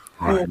person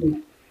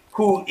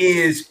who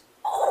is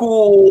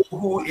cool,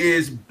 who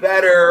is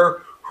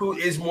better, who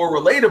is more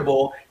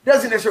relatable.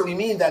 Doesn't necessarily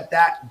mean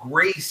that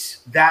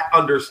grace, that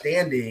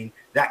understanding,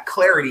 that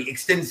clarity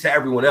extends to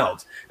everyone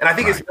else. And I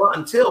think it's not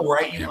until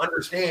you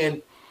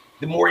understand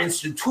the more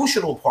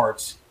institutional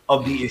parts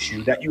of the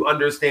issue that you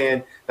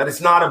understand that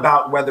it's not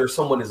about whether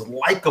someone is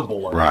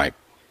likable or not.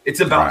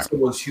 It's about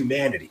someone's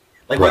humanity.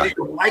 Like whether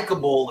you're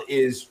likable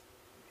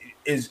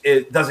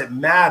it doesn't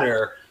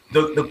matter.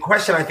 The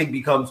question I think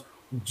becomes,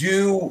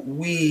 do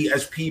we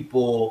as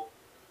people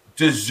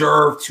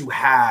deserve to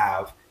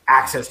have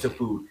access to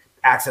food,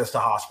 access to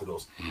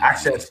hospitals,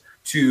 access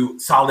to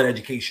solid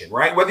education,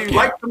 right? Whether you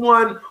like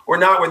someone or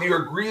not, whether you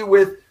agree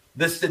with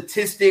the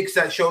statistics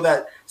that show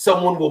that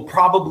someone will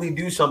probably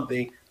do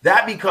something,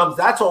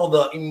 that's all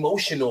the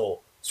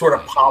emotional sort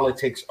of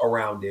politics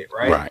around it,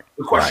 right?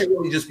 The question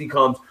really just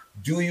becomes,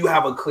 do you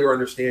have a clear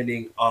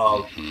understanding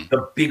of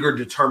the bigger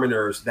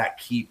determiners that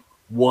keep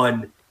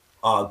one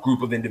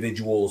group of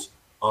individuals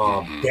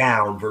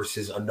down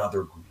versus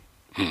another group?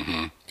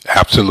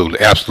 Absolutely.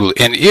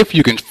 And if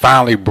you can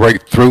finally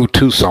break through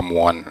to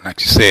someone, like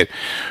you said,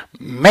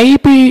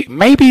 maybe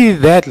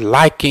that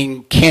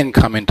liking can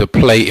come into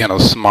play in a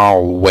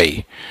small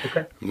way.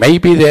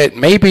 Maybe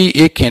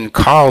it can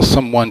cause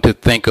someone to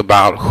think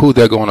about who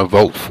they're going to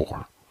vote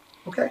for.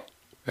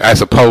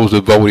 As opposed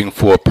to voting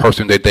for a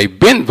person that they've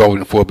been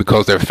voting for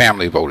because their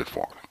family voted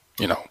for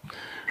them.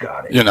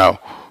 Got it.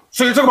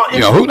 So you're talking about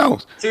influence. Who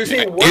knows? So you're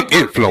saying one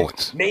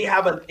influence may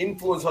have an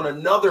influence on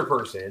another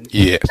person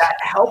that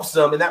helps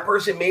them, and that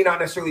person may not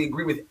necessarily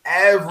agree with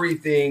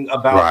everything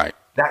about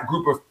that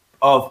group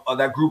of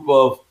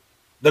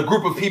the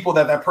group of people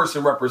that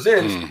person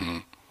represents,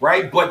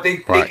 right? But they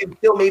can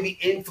still maybe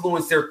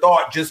influence their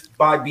thought just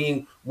by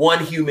being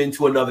one human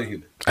to another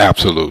human.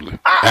 Absolutely.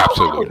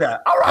 I'll with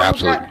that.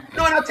 Absolutely. With that.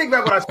 No, and I'll take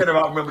back what I said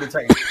about Remember the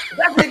Titans. If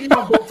that's making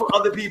y'all vote for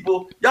other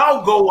people,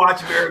 y'all go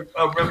watch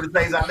Remember the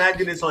Titans. I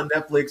imagine it's on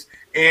Netflix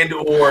and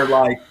or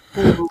like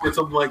Hulu or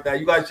something like that.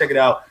 You guys check it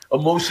out.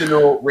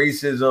 Emotional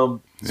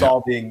racism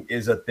solving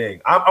is a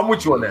thing. I'm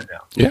with you on that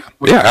now.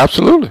 Yeah,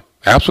 absolutely.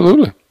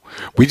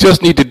 We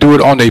just need to do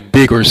it on a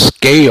bigger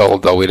scale,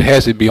 though. It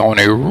has to be on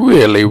a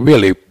really,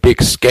 really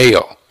big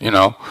scale,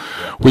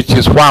 which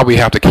is why we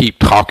have to keep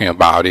talking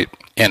about it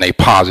in a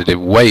positive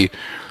way.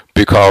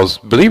 Because,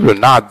 believe it or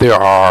not, there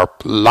are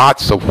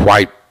lots of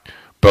white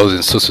brothers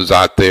and sisters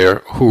out there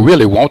who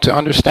really want to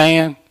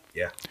understand,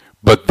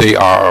 but they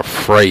are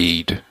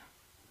afraid.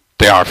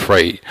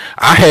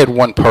 I had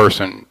one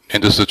person,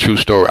 and this is a true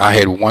story, I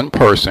had one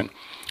person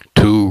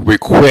to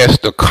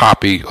request a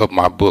copy of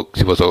my book.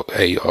 She was a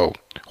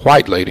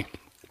white lady.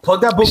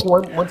 Plug that book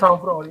one time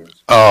for the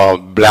audience.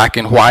 Black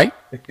and White,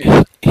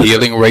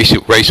 Healing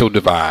Racial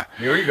Divide.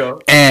 There you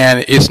go.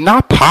 And it's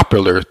not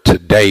popular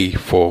today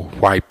for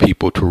white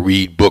people to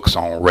read books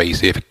on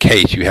race. If in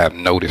case you have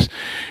noticed,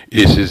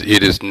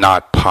 it is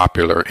not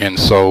popular. And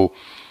so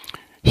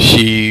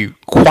she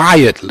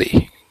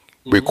quietly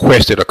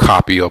requested a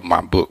copy of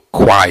my book.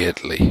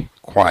 Quietly.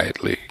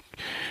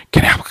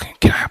 Can I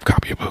have a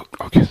copy of the book?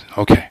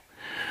 Okay.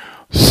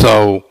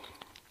 So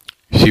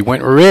she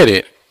went and read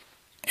it,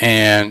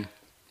 and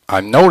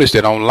I noticed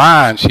that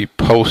online she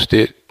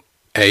posted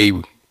a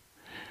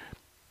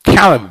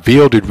kind of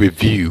veiled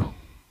review.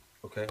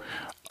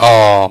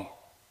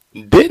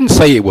 Didn't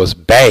say it was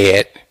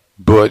bad,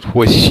 but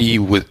what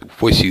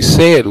she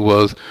said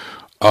was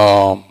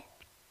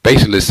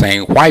basically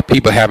saying white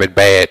people have it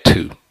bad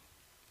too.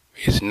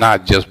 It's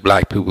not just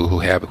black people who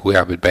have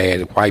it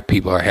bad. White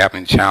people are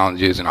having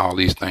challenges and all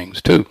these things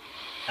too.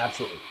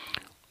 Absolutely.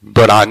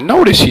 But I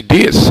noticed she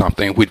did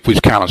something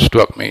which kind of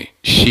struck me.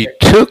 She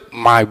took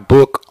my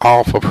book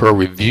off of her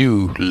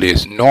review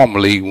list.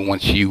 Normally,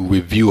 once you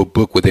review a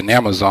book within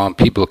Amazon,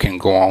 people can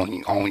go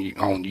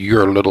on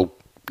your little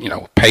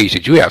page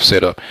that you have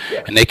set up,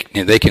 and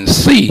they can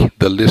see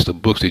the list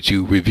of books that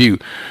you review.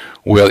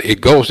 Well,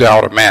 it goes there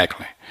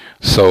automatically.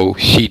 So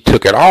she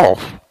took it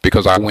off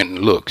because I went and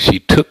looked. She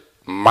took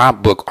my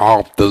book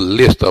off the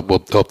list of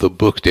the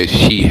books that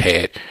she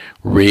had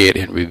read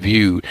and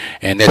reviewed,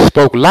 and that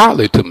spoke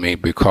loudly to me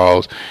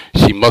because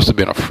she must have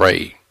been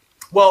afraid.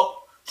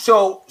 Well,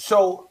 so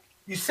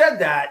you said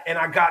that, and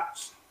I got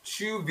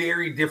two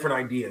very different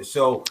ideas.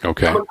 So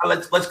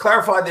let's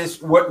clarify this.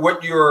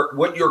 What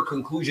your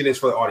conclusion is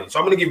for the audience. So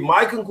I'm going to give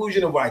my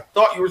conclusion of what I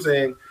thought you were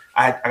saying.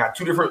 I got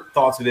two different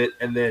thoughts of it,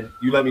 and then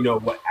you let me know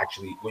what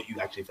you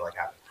actually feel like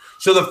happened.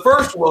 So the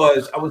first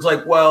was, I was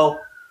like, well,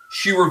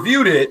 she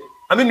reviewed it.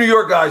 I'm in New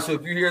York, guys, so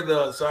if you hear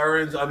the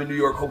sirens, I'm in New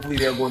York. Hopefully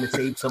they're going to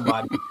save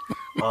somebody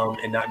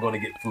and not going to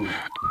get food.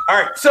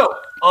 All right, so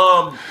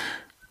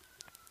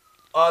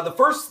the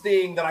first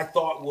thing that I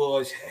thought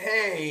was,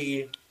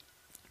 hey,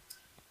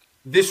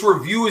 this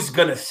review is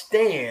going to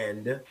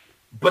stand,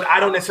 but I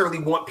don't necessarily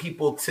want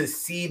people to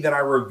see that I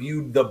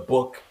reviewed the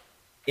book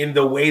in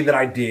the way that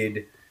I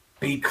did,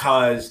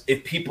 because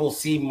if people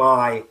see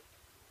my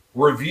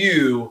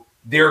review,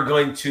 they're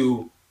going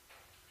to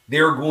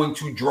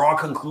draw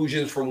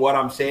conclusions from what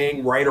I'm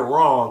saying, right or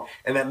wrong,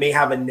 and that may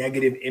have a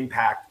negative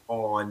impact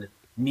on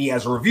me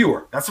as a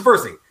reviewer. That's the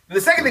first thing. And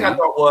the second thing I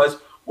thought was,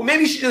 well,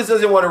 maybe she just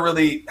doesn't want to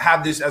really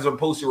have this as a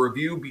poster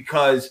review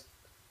because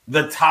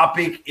the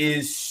topic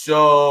is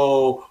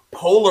so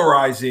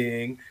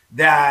polarizing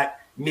that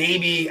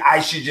maybe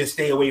I should just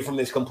stay away from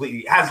this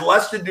completely. It has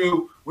less to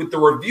do with the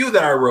review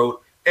that I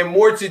wrote and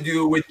more to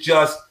do with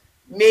just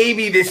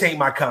maybe this ain't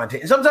my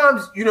content. And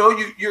sometimes,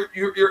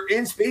 you're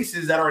in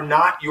spaces that are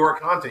not your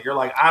content. You're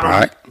like, I don't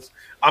know.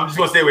 I'm just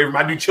going to stay away from it.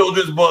 I do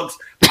children's books.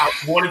 I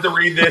wanted to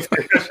read this.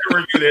 I should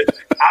review this.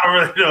 I don't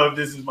really know if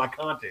this is my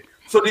content.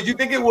 So did you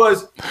think it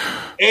was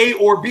A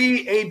or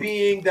B? A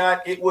being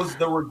that it was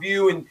the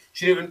review and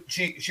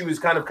she was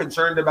kind of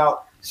concerned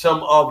about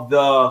some of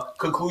the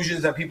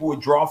conclusions that people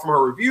would draw from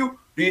her review?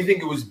 Do you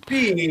think it was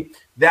B,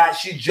 that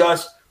she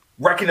just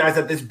recognized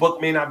that this book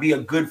may not be a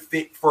good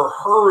fit for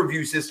her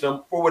review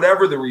system for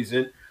whatever the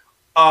reason,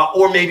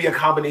 or maybe a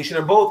combination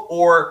of both,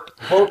 or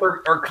both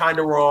are kind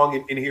of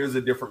wrong, and here's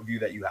a different view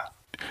that you have?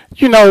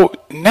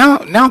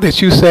 Now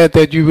that you said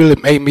that, you really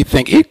made me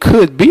think it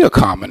could be a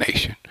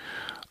combination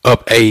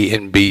of A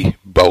and B,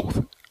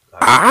 both.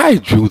 I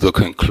drew the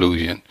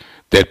conclusion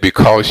that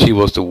because she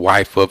was the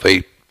wife of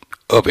a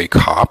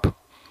cop,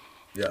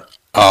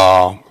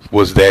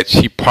 was that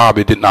she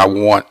probably did not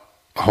want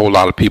a whole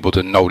lot of people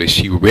to know that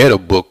she read a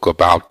book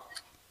about,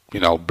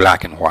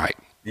 black and white.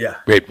 Yeah.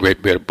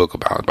 Read a book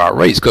about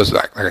race, because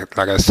like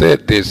I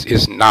said,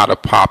 it's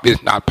not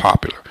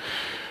popular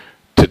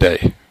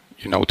today,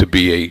 to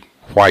be a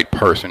white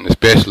person,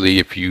 especially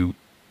if you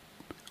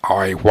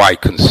are a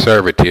white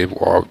conservative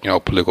or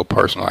political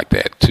person like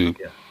that, to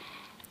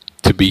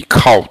be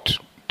caught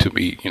to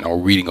be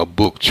reading a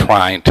book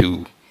trying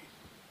to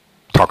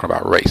talking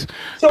about race.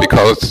 So,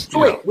 because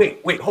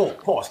wait,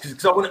 pause,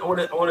 because I want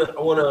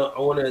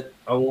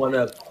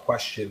to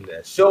question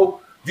this.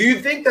 So do you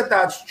think that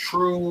that's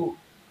true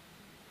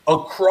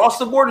across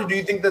the board, or do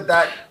you think that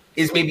that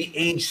is maybe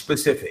age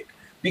specific?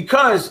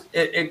 Because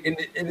and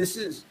this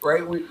is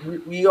right,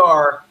 we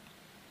are,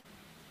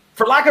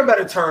 for lack of a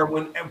better term,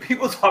 when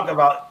people talk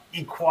about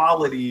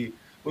equality,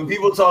 when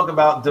people talk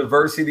about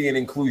diversity and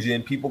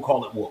inclusion, people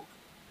call it woke,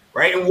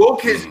 right? And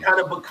woke has kind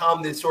of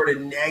become this sort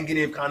of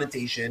negative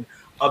connotation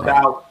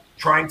about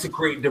trying to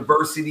create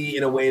diversity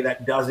in a way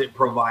that doesn't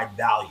provide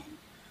value.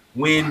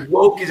 When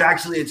woke is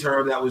actually a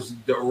term that was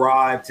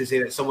derived to say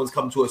that someone's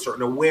come to a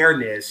certain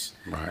awareness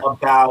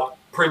about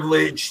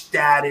privilege,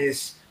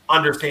 status,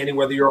 understanding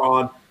whether you're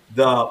on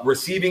the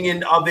receiving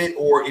end of it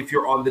or if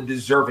you're on the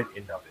deserving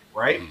end of it,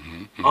 right?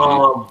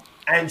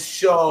 And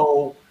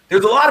so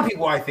there's a lot of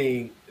people, I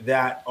think,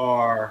 that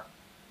are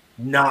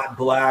not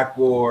black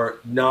or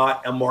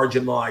not a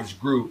marginalized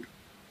group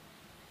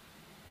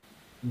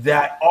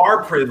that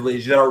are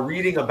privileged, that are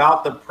reading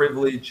about the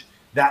privilege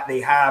that they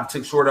have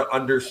to sort of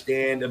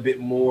understand a bit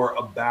more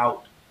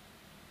about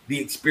the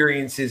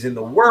experiences in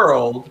the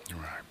world.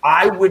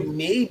 I would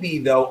maybe,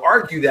 though,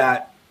 argue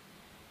that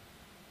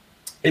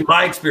in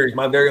my experience,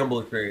 my very humble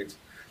experience,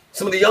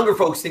 some of the younger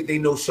folks think they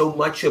know so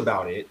much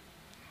about it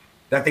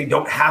that they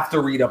don't have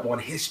to read up on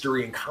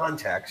history and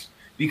context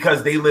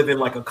because they live in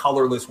like a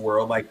colorless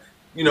world. Like,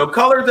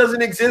 color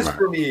doesn't exist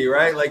for me,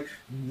 right? Like,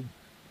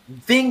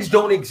 things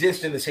don't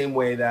exist in the same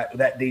way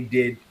that they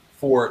did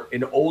for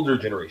an older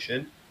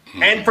generation.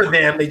 And for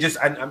them, they just,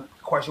 I'm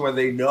questioning whether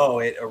they know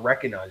it or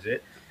recognize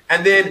it.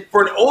 And then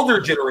for an older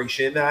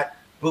generation that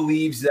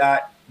believes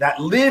that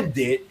lived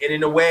it, and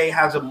in a way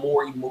has a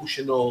more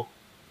emotional,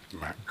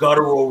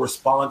 guttural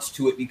response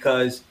to it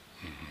because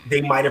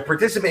they might have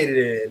participated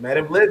in it, might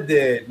have lived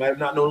it, might have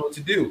not known what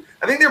to do.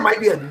 I think there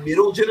might be a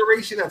middle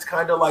generation that's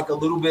kind of like a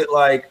little bit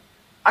like,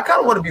 I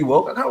kind of want to be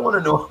woke. I kind of want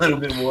to know a little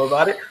bit more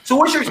about it. So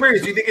what's your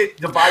experience? Do you think it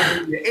divides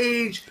into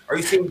age? Are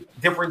you seeing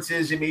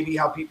differences in maybe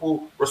how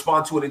people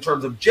respond to it in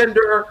terms of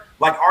gender?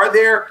 Like, are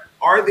there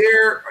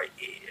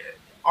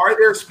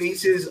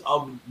spaces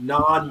of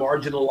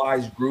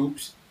non-marginalized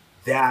groups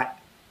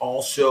that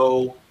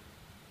also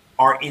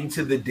are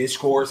into the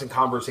discourse and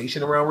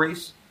conversation around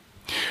race?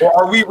 Or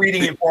are we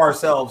reading it for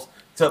ourselves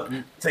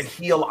to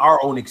heal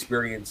our own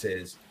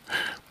experiences?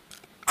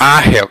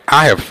 I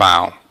have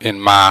found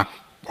in my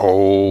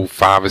 5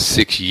 or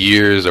 6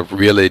 years of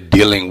really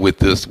dealing with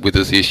this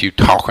issue,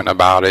 talking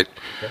about it,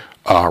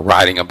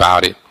 writing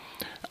about it,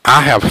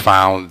 I have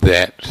found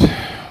that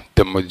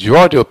the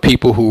majority of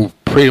people who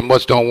pretty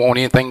much don't want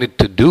anything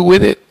to do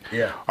with it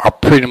are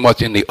pretty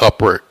much in the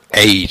upper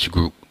age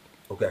group.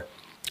 Okay.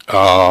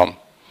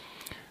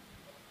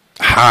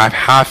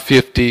 High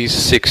 50s,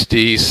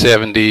 60s,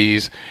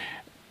 70s,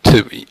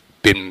 to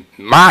been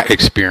my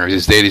experience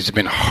is that it's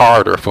been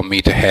harder for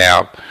me to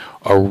have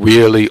a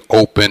really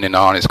open and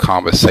honest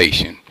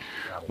conversation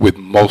with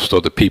most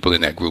of the people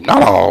in that group.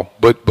 Not all,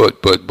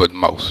 but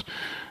most.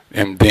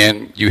 And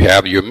then you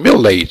have your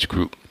middle-aged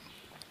group,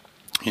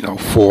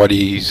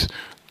 40s,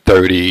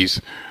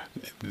 30s.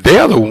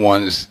 They're the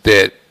ones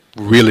that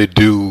really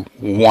do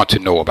want to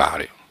know about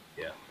it.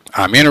 Yeah.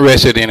 I'm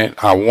interested in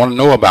it. I want to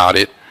know about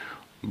it,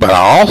 but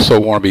I also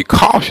want to be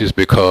cautious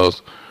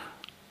because,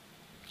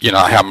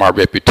 I have my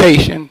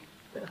reputation.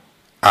 Yeah.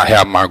 I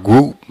have my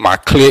group, my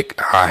clique.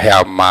 I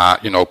have my,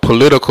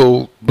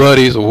 political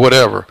buddies or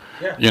whatever,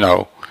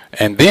 yeah.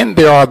 And then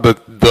there are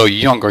the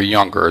younger,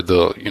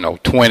 the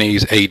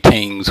 20s,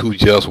 18s who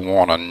just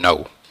want to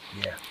know.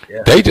 Yeah.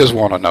 Yeah. They just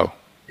want to know,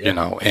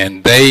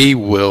 and they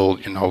will,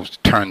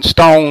 turn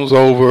stones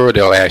over.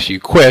 They'll ask you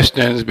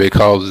questions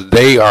because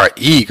they are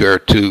eager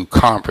to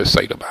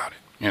conversate about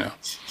it.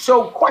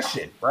 So,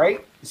 question,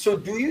 right? So,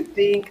 do you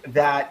think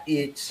that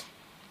it's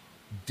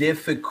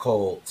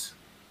difficult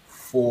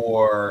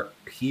for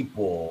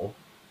people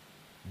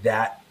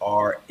that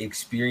are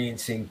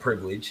experiencing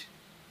privilege?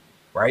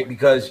 Right,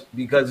 because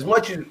as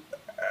much as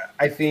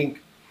I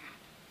think,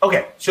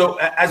 so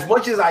as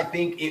much as I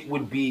think it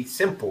would be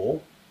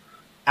simple,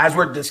 as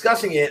we're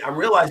discussing it, I'm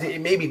realizing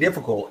it may be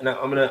difficult, and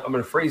I'm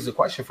gonna phrase the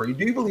question for you.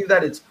 Do you believe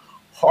that it's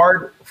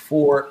hard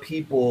for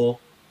people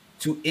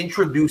to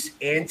introduce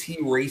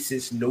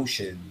anti-racist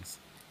notions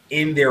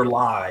in their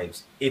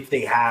lives if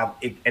they have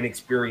and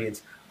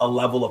experience a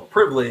level of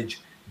privilege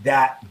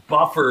that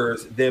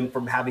buffers them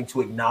from having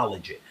to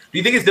acknowledge it? Do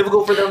you think it's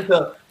difficult for them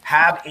to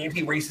have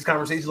anti-racist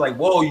conversations like,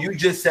 whoa, you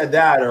just said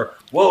that, or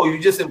whoa, you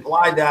just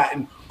implied that,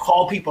 and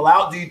call people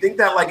out? Do you think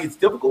that it's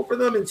difficult for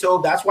them, and so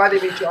that's why they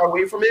may shy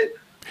away from it?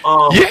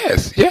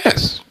 Yes.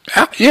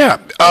 Yeah.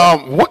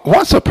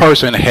 Once a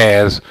person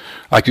has,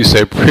 like you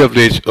said,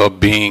 privilege of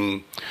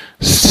being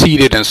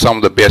seated in some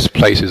of the best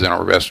places in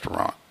a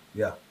restaurant,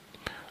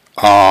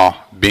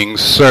 being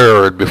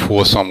served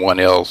before someone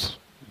else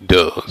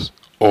does,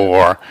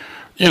 or,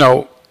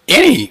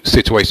 any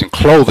situation,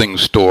 clothing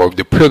store,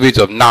 the privilege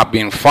of not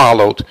being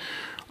followed.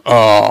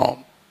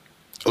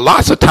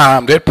 Lots of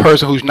time, that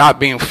person who's not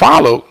being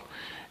followed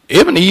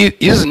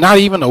is not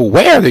even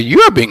aware that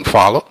you're being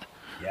followed.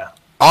 Yeah.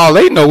 All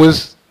they know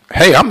is,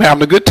 hey, I'm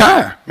having a good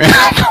time.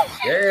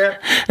 Yeah.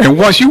 And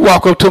once you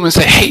walk up to them and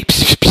say, hey,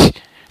 psh, psh,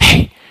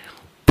 hey,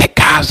 that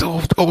guy's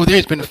over there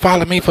has been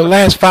following me for the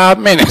last 5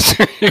 minutes.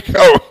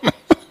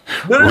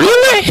 No,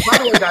 really? By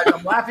the way, guys,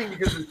 I'm laughing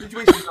because the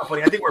situation is not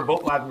funny. I think we're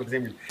both laughing for the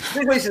same reason. The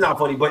situation is not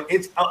funny, but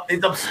it's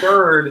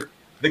absurd,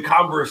 the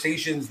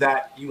conversations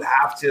that you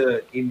have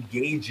to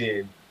engage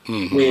in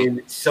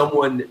when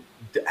someone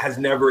has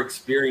never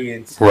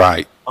experienced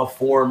a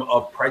form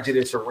of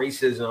prejudice or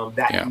racism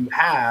that you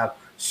have.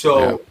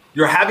 So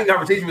you're having a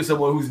conversation with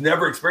someone who's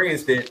never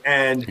experienced it,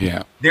 and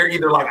they're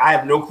either like, I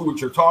have no clue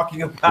what you're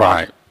talking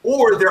about,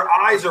 or their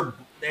eyes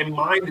and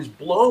mind is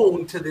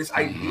blown to this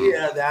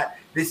idea that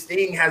this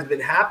thing has been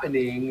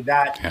happening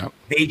that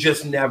they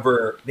just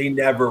never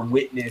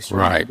witnessed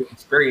or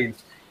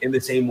experienced in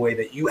the same way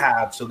that you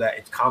have, so that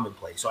it's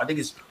commonplace. So I think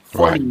it's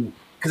funny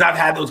because I've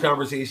had those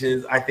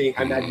conversations. I think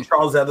I imagine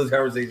Charles had those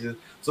conversations.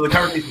 So the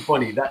conversation is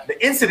funny. That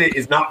the incident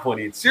is not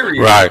funny. It's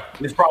serious. Right.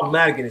 It's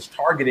problematic, and it's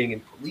targeting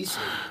and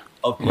policing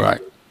of people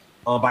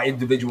by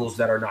individuals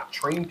that are not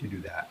trained to do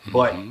that.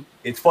 But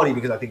it's funny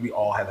because I think we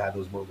all have had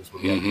those moments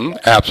where we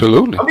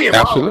absolutely. I mean,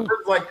 absolutely.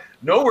 It's like,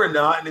 no, we're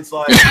not, and it's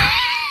like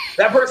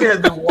that person has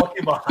been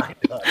walking behind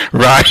us.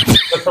 Right.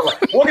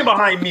 Walking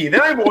behind me. They're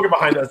not even walking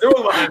behind us. They're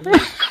walking behind me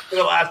for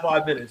the last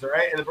 5 minutes,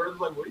 right? And the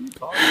person's like, what are you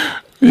talking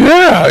about?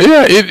 Yeah.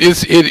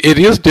 It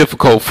is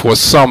difficult for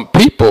some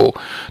people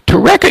to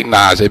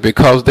recognize it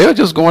because they're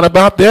just going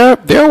about their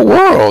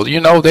world.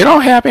 They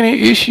don't have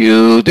any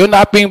issues. They're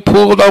not being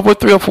pulled over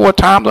 3 or 4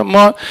 times a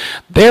month.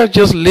 They're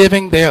just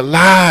living their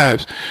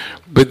lives.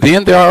 But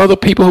then there are other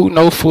people who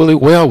know fully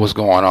well what's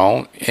going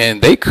on, and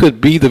they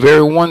could be the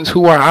very ones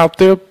who are out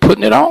there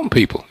putting it on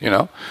people,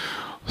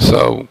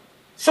 So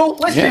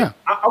listen,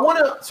 I want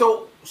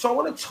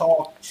to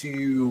talk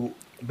to,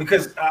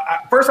 because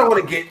first I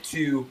want to get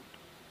to,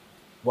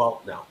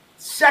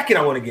 second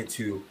I want to get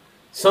to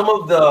some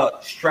of the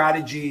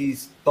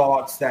strategies,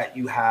 thoughts that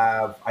you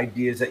have,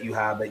 ideas that you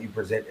have that you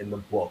present in the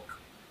book,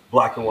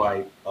 Black and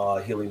White,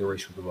 Healing the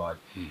Racial Divide.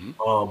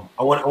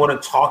 I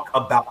want to talk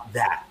about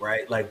that,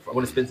 right? Like, I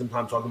want to spend some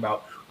time talking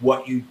about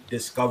what you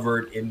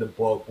discovered in the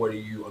book. What are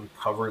you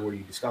uncovering? What are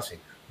you discussing?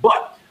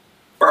 But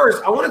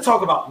first, I want to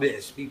talk about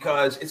this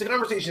because it's a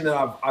conversation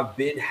that I've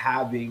been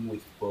having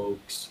with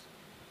folks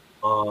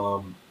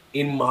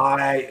in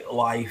my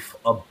life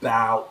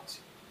about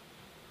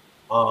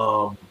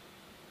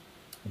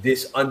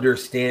this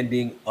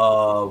understanding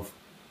of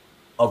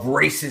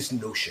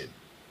racist notion.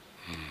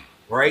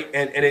 Right.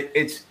 And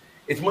it's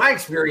my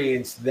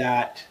experience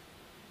that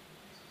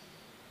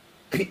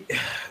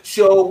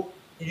so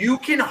you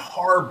can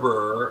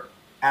harbor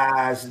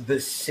as the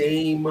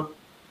same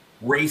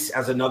race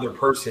as another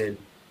person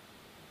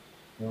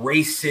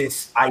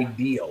racist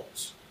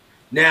ideals.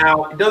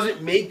 Now, it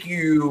doesn't make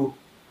you,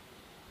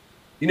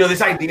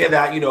 this idea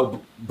that,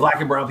 black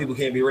and brown people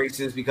can't be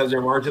racist because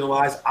they're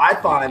marginalized. I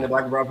find that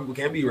black and brown people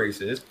can be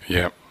racist.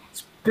 Yeah.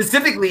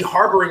 Specifically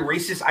harboring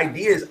racist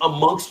ideas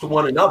amongst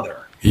one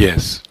another.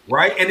 Yes.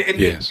 Right? And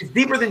yes. it's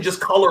deeper than just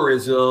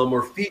colorism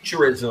or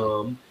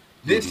featureism.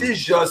 This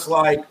is just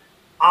like,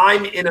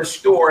 I'm in a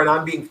store and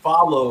I'm being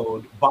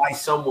followed by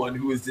someone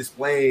who is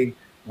displaying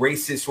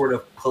racist sort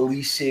of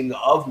policing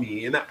of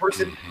me. And that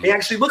person may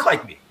actually look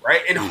like me,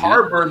 right? And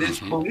harbor this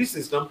belief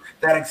system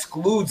that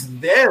excludes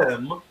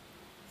them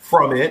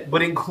from it,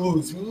 but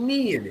includes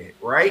me in it,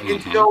 right?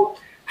 And so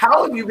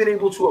how have you been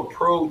able to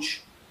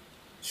approach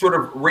sort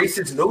of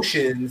racist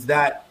notions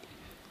that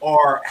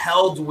are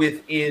held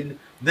within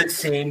the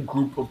same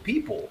group of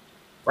people,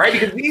 right?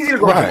 Because it's easy to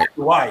go black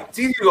and white. It's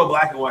easy to go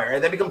black and white,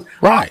 right? That becomes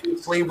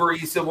slavery,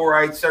 civil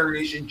rights,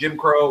 segregation, Jim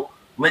Crow,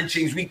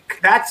 lynchings.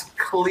 That's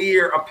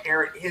clear,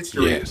 apparent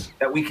history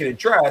that we can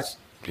address.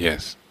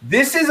 Yes.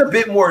 This is a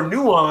bit more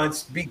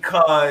nuanced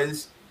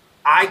because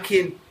I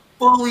can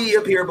fully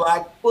appear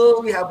black,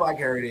 fully have black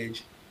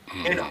heritage,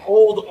 and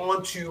hold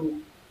on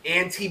to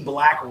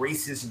anti-black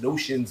racist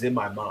notions in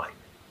my mind.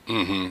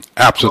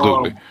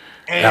 Absolutely.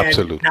 And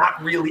absolutely.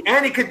 Not really.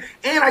 And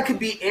I could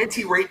be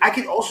anti-race. I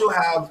could also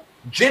have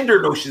gender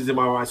notions in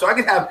my mind. So I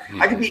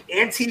could be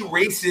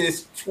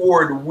anti-racist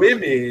toward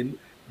women,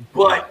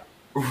 but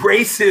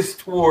racist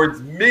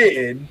towards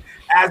men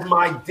as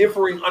my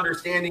differing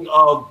understanding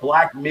of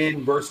black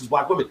men versus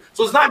black women.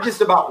 So it's not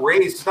just about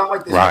race. It's not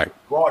like this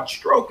broad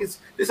stroke. It's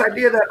this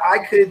idea that I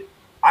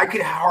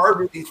could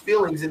harbor these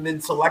feelings and then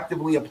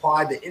selectively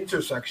apply the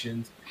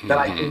intersections that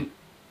I can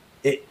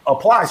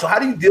apply. So how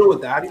do you deal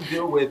with that? How do you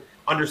deal with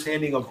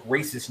understanding of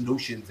racist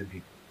notions in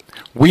people?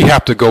 We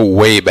have to go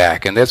way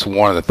back, and that's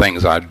one of the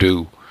things I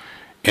do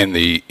in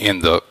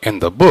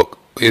the book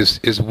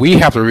is we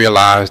have to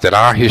realize that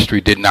our history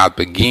did not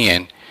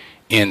begin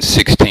in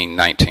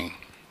 1619.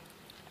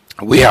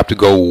 We have to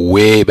go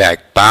way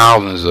back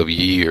thousands of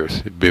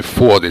years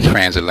before the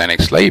transatlantic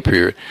slave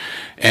period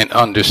and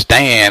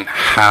understand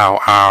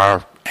how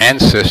our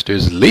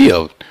ancestors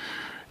lived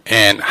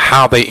and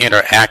how they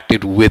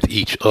interacted with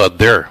each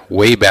other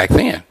way back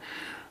then.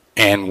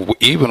 And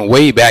even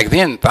way back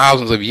then,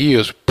 thousands of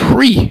years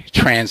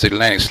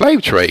pre-transatlantic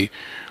slave trade,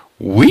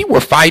 we were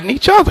fighting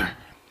each other.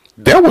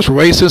 There was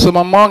racism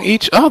among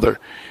each other.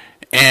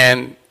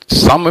 And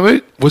some of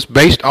it was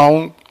based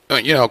on,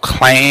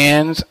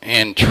 clans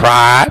and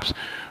tribes,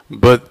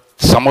 but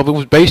some of it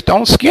was based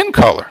on skin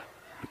color,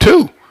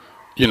 too.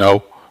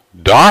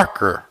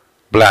 Darker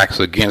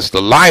blacks against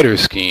the lighter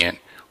skin,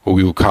 what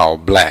we would call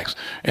blacks.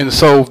 And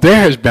so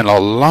there has been a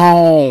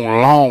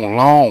long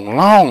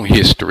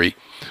history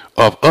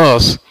of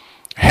us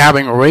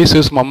having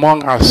racism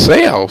among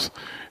ourselves,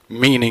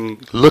 meaning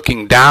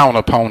looking down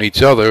upon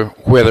each other,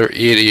 whether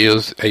it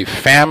is a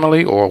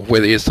family or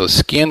whether it's a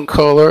skin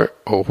color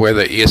or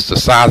whether it's the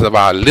size of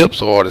our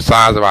lips or the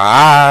size of our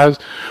eyes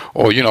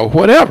or,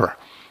 whatever,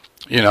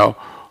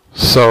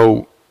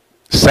 So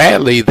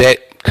sadly,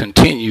 that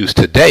continues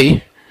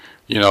today,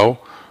 and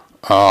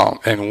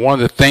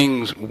one of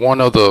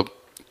the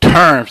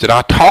terms that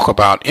I talk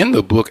about in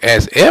the book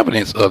as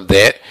evidence of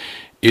that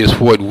is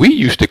what we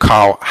used to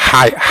call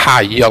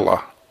high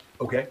yellow.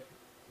 Okay.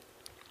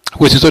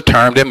 Which is a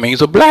term that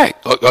means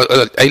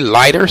a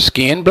lighter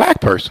skinned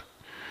black person.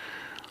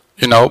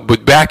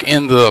 But back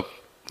in the,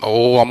 I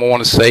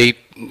want to say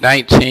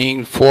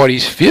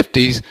 1940s,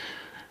 50s,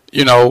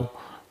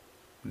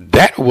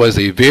 that was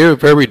a very,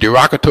 very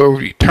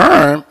derogatory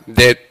term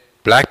that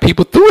black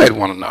people threw at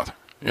one another,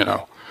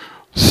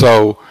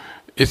 So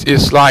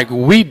it's like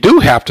we do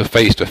have to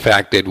face the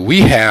fact that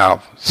we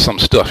have some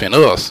stuff in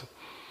us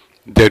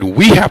that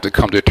we have to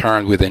come to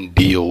terms with and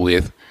deal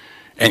with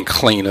and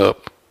clean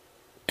up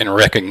and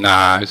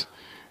recognize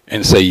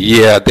and say,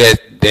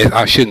 that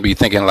I shouldn't be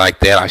thinking like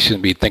that. I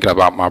shouldn't be thinking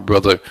about my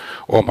brother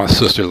or my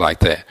sister like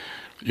that.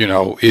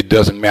 It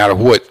doesn't matter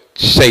what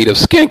shade of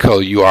skin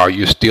color you are,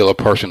 you're still a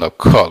person of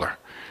color.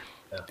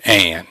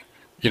 And,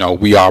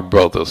 we are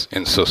brothers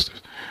and sisters.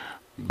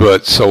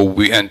 But so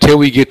until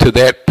we get to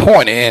that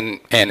point and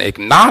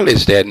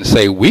acknowledge that and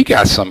say we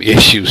got some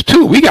issues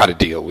too we got to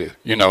deal with,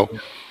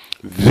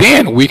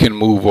 then we can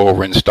move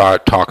over and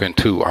start talking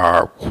to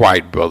our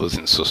white brothers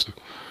and sisters.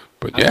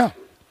 But yeah.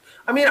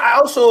 I mean, I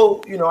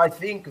also, I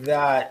think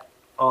that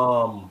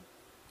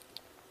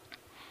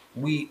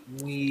we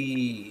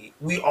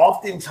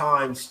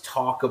oftentimes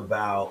talk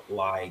about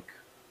like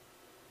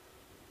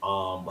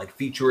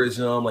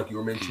featureism, like you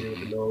were mentioning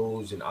with the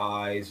nose and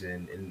eyes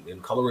and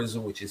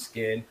colorism, which is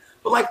skin.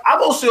 But like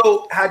I've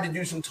also had to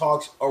do some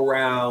talks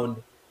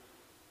around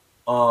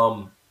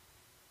our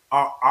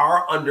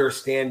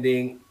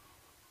understanding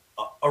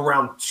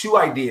around two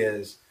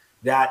ideas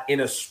that in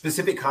a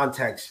specific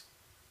context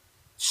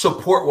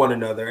support one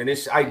another. And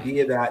this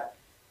idea that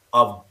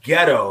of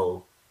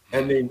ghetto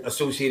and then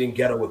associating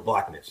ghetto with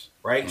blackness,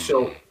 right?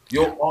 So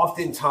you'll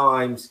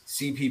oftentimes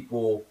see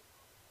people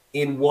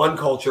in one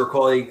culture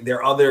calling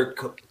their other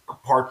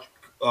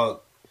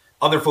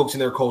other folks in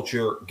their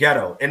culture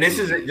ghetto. And this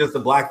isn't just a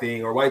black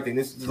thing or white thing.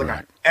 This is like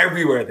an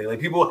everywhere thing. Like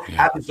people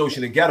have this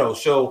notion of ghetto.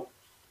 So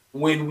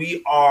when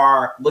we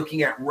are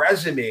looking at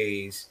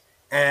resumes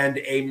and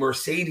a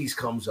Mercedes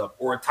comes up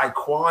or a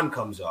Taekwon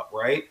comes up,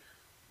 right?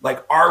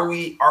 Like, are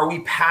we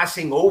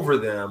passing over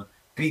them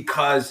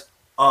because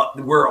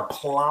we're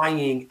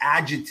applying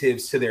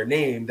adjectives to their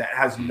name that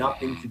has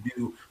nothing to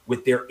do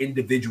with their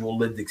individual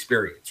lived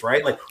experience,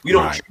 right? Like, we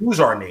don't choose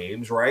our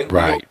names, right? We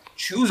don't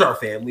choose our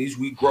families.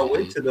 We grow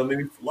into them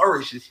and we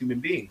flourish as human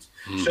beings.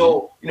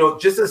 So,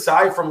 just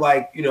aside from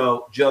like,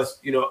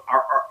 just,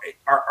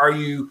 are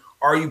you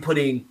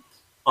putting,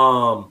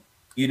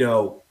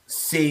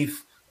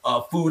 safe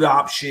food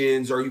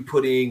options? Are you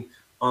putting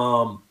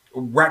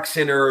rec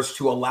centers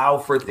to allow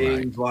for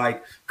things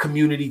like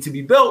community to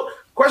be built?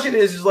 Question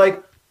is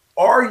like,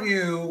 are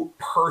you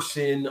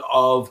person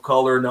of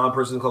color,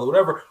 non-person of color,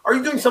 whatever? Are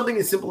you doing something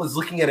as simple as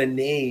looking at a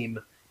name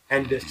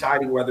and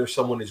deciding whether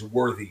someone is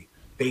worthy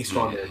based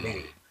on their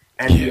name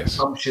and the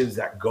assumptions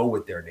that go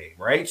with their name,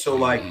 right? So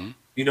like,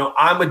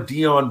 I'm a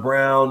Dion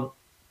Brown.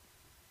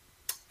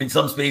 In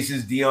some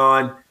spaces,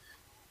 Dion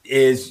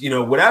is,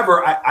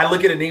 whatever. I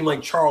look at a name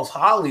like Charles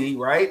Holley,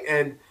 right?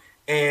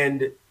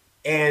 And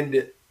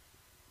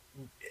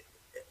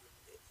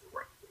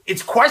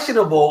it's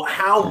questionable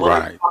how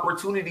much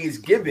opportunity is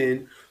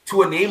given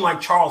to a name like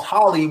Charles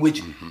Holley,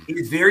 which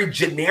is very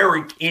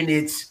generic in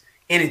its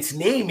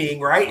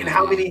naming, right? And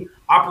how many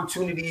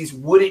opportunities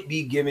would it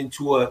be given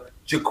to a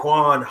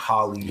Jaquan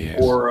Holley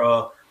or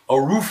a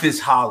Rufus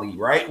Holley,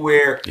 right?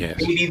 Where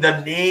maybe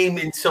the name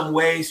in some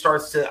way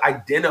starts to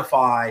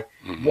identify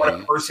what a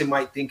person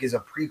might think is a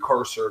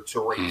precursor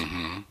to race.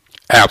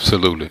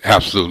 Absolutely.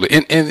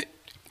 And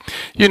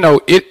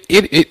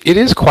it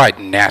is quite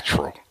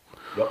natural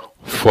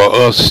for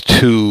us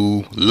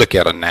to look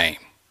at a name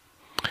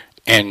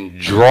and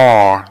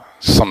draw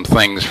some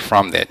things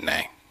from that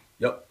name.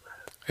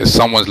 If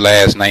someone's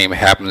last name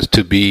happens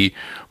to be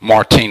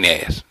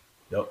Martinez,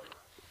 what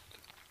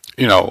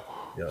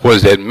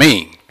does that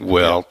mean?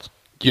 Well,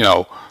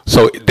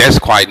 so that's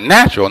quite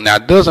natural. Now,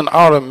 it doesn't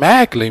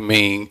automatically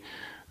mean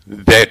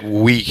that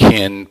we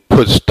can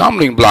put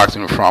stumbling blocks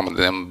in front of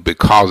them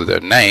because of their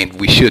name.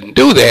 We shouldn't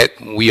do that.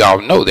 We all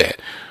know that.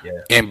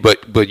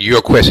 But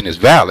your question is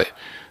valid.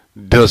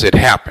 Does it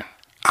happen?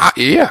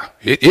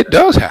 It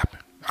does happen.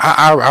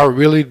 I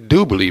really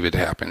do believe it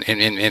happened.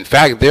 And in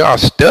fact, there are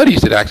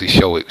studies that actually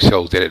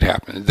shows that it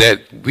happens,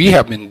 that we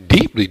have been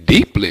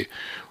deeply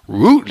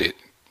rooted,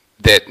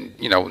 that,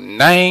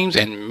 names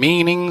and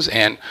meanings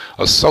and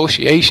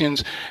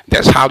associations,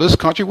 that's how this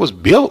country was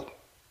built.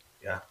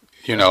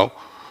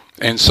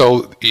 And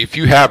so if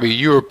you have a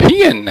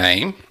European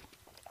name,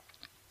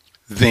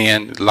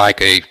 then like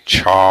a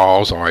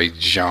Charles or a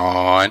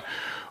John,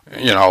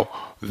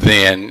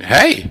 then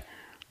hey,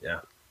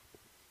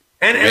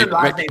 and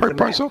last name's the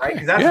man, right?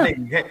 Because that's the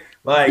thing.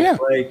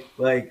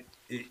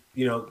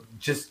 You can't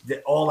just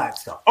all that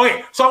stuff.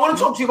 Okay, so I want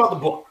to talk to you about the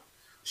book.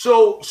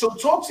 So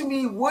talk to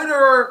me. What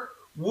are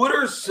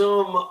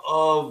some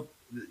of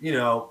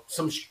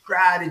some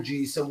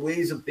strategies, some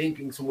ways of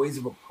thinking, some ways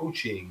of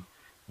approaching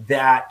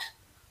that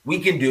we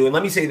can do? And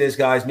let me say this,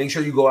 guys, make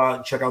sure you go out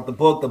and check out the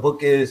book. The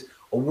book is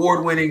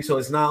award-winning, so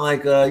it's not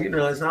like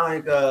it's not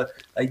like a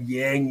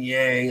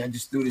yang. I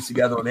just threw this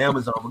together on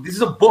Amazon. But this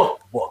is a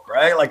book,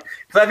 right? Like,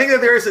 because I think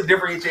that there is a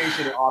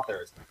differentiation in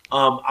authors.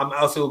 I'm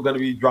also going to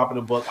be dropping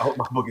a book. I hope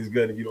my book is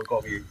good if you don't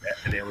call me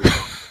an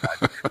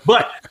Amazon.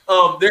 But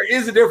there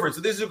is a difference.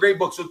 So this is a great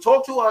book. So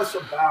talk to us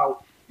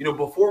about,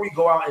 before we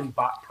go out and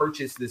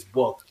purchase this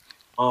book,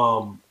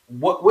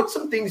 what's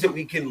some things that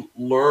we can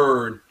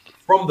learn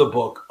from the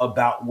book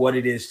about what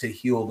it is to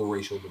heal the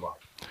racial divide?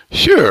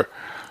 Sure.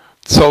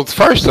 So the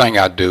first thing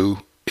I do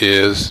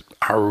is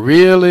I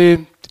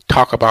really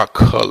talk about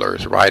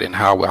colors, right? And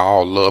how we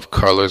all love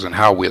colors and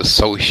how we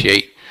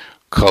associate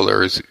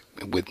colors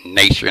with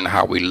nature and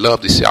how we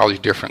love to see all these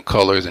different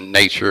colors in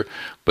nature.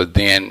 But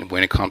then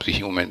when it comes to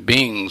human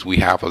beings, we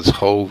have this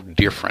whole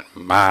different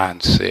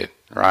mindset,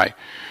 right?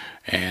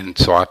 And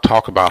so I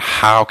talk about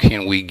how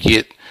can we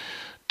get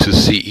to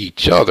see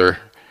each other,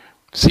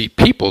 see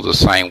people the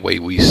same way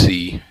we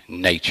see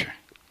nature.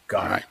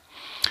 Got it.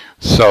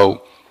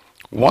 So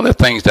one of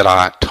the things that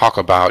I talk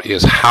about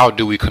is how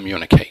do we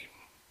communicate?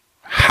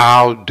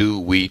 How do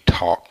we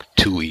talk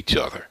to each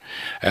other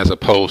as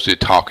opposed to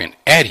talking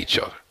at each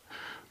other?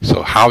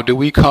 So how do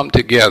we come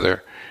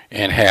together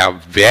and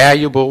have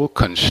valuable,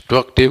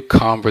 constructive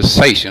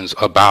conversations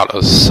about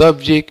a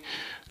subject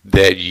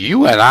that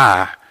you and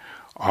I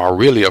are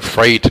really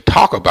afraid to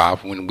talk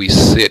about when we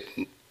sit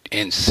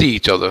and see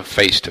each other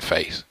face to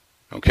face?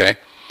 Okay?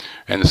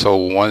 And so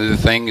one of the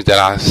things that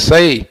I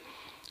say,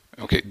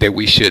 that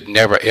we should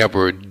never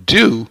ever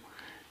do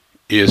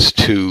is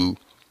to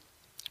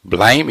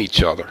blame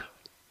each other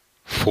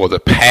for the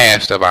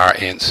past of our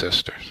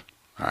ancestors.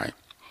 All right.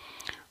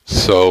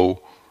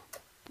 So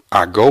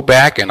I go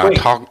back and I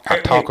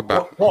talk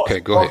about. Pause,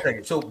 go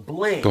ahead. So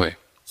blame. Go ahead.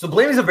 So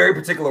blame is a very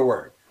particular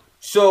word.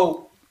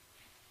 So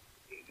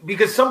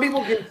because some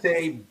people can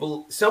say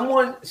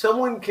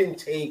someone can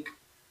take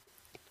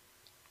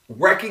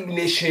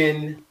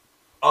recognition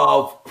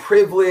of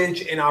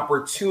privilege and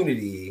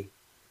opportunity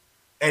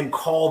and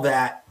call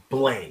that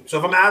blame. So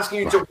if I'm asking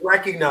you to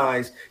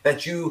recognize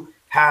that you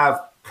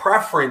have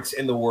preference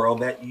in the world,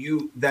 that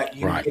you get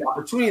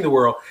opportunity in the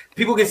world,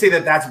 people can say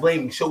that that's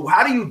blaming. So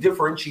how do you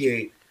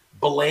differentiate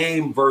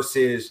blame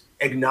versus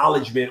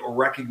acknowledgement or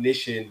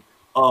recognition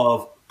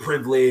of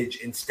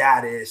privilege and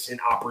status and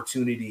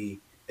opportunity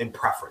and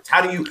preference?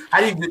 How do you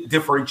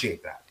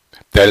differentiate that?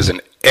 That is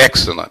an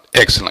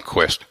excellent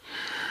question.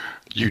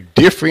 You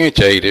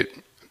differentiate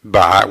it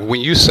by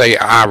when you say,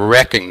 I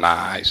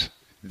recognize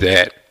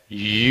that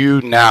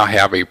you now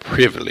have a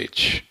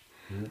privilege,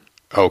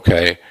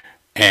 okay,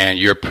 and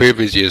your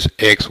privilege is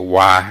X,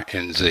 Y,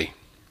 and Z.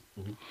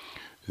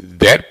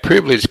 That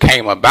privilege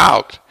came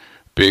about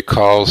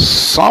because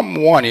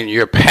someone in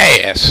your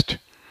past,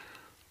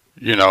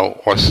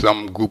 or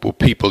some group of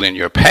people in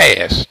your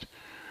past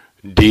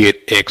did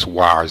X,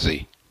 Y, or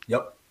Z.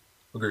 Yep,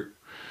 agreed.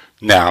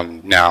 Now,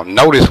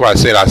 notice what I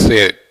said. I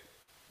said,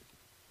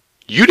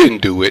 you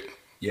didn't do it,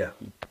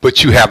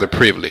 but you have the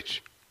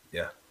privilege.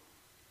 Yeah.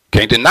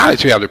 Can't deny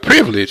that you have the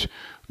privilege,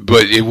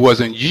 but it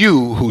wasn't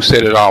you who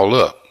set it all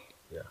up.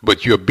 Yeah.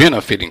 But you're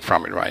benefiting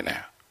from it right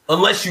now.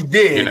 Unless you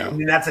did, I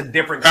mean, that's a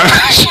different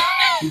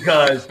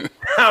because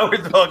now we're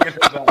talking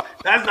about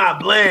that's not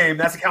blame,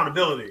 that's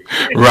accountability.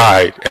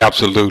 Right.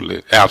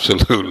 Absolutely.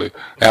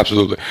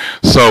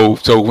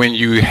 So when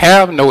you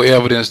have no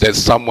evidence that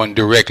someone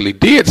directly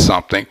did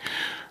something,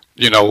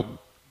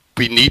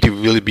 we need to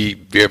really be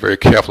very, very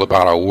careful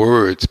about our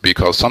words,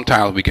 because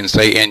sometimes we can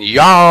say, and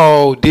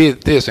y'all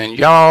did this, and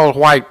y'all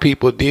white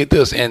people did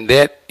this, and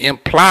that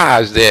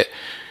implies that,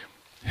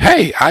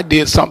 hey, I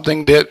did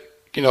something that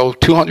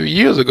 200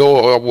 years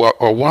ago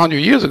or 100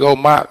 years ago,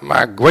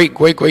 my great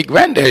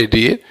granddaddy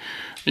did,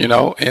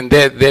 and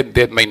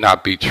that may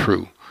not be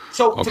true.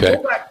 So to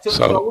go back,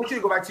 so I want you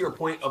to go back to your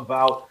point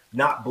about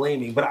not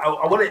blaming, but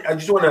I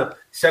just want to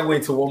segue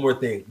into one more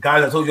thing,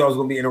 guys. I told you I was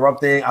going to be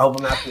interrupting. I hope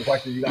I'm asking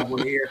questions you guys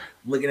want to hear.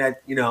 I'm looking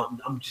at,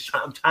 I'm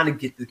trying to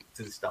get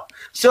to the stuff.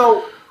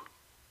 So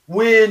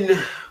when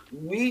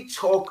we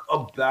talk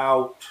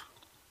about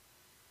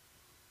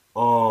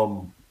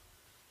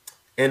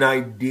an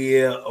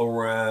idea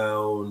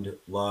around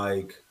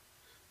like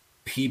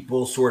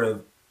people sort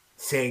of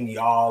saying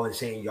y'all and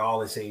saying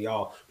y'all and saying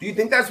y'all, do you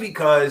think that's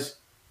because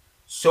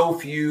so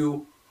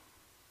few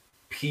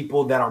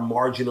people that are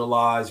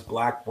marginalized,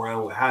 black,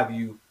 brown, what have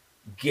you,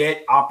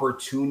 get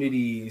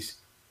opportunities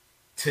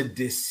to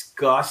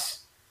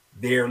discuss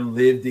their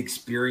lived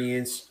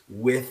experience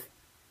with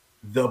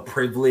the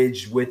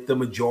privileged, with the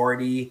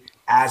majority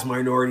as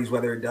minorities,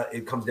 whether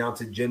it comes down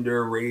to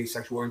gender, race,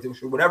 sexual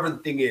orientation, whatever the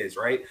thing is,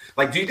 right?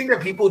 Like, do you think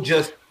that people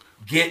just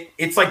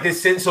it's like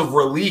this sense of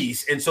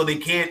release, and so they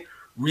can't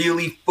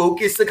really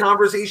focus the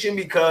conversation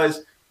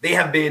because they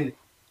have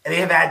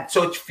had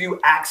such few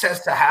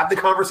access to have the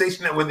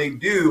conversation that when they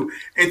do,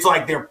 it's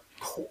like they're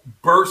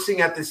bursting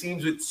at the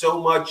seams with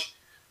so much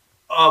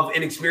of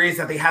an experience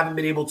that they haven't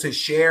been able to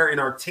share and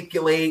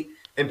articulate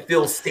and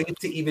feel safe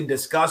to even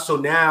discuss. So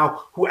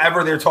now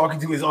whoever they're talking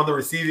to is on the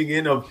receiving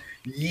end of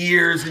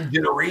years and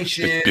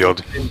generations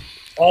and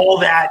all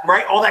that,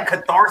 right? All that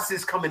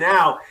catharsis coming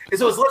out. And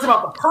so it's less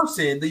about the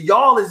person. The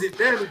y'all is it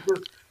them. It's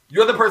just,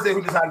 you're the person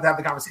who decided to have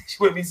the conversation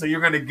with me, so you're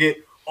going to get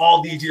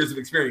all these years of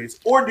experience.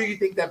 Or do you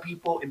think that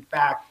people, in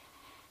fact,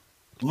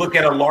 look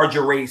at a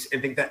larger race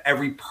and think that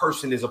every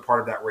person is a part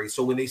of that race?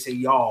 So when they say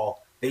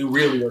y'all, they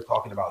really are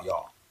talking about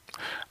y'all.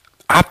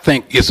 I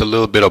think it's a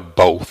little bit of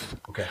both.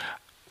 Okay.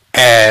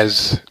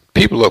 As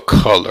people of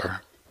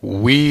color,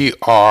 we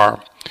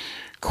are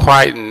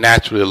quite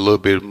naturally a little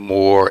bit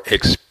more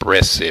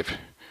expressive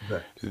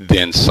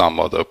than some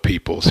other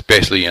people,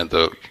 especially in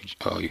the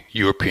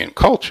European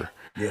culture.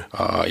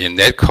 Yeah. In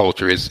that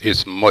culture,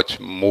 it's much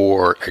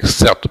more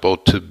acceptable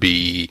to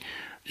be,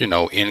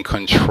 in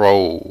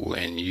control,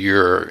 and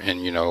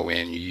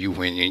when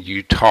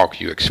you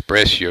talk, you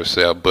express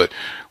yourself. But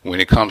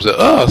when it comes to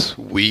us,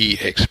 we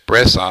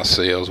express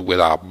ourselves with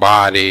our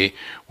body,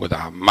 with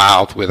our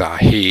mouth, with our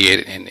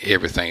head, and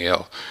everything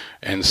else.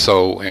 And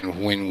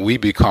when we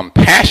become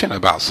passionate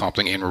about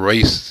something, and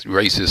race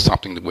is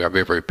something that we are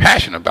very, very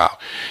passionate about,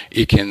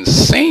 it can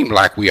seem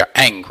like we are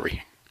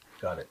angry.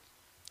 Got it.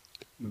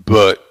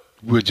 But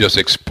we're just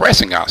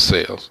expressing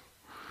ourselves,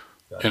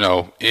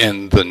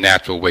 in the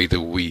natural way that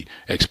we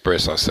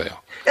express ourselves.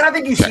 And I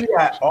think you see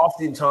that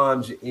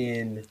oftentimes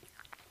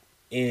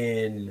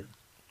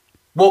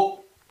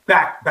well,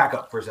 back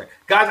up for a second.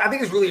 Guys, I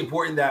think it's really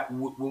important that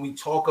when we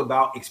talk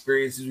about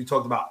experiences, we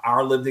talk about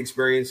our lived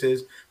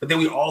experiences, but then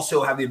we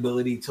also have the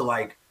ability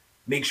to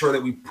make sure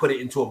that we put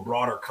it into a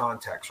broader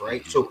context,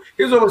 right? Mm-hmm. So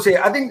here's what I'm going to say.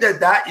 I think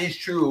that is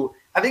true.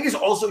 I think it's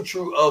also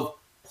true of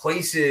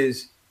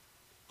places,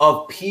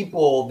 of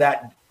people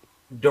that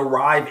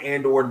derive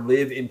and or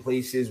live in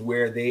places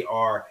where they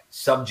are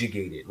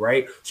subjugated,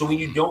 right? So when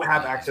you don't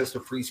have access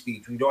to free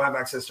speech, when you don't have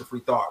access to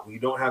free thought, when you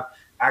don't have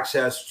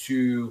access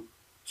to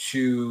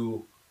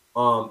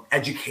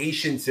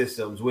education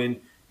systems, when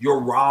you're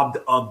robbed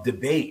of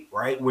debate,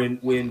 right?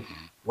 When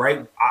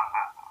right?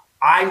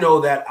 I know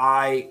that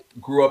I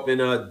grew up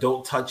in a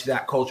don't touch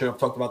that culture. I've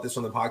talked about this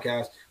on the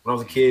podcast. When I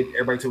was a kid,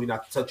 everybody told me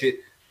not to touch it.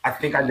 I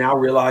think I now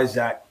realize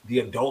that the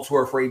adults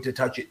were afraid to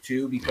touch it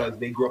too, because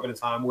they grew up in a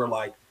time where,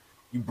 like,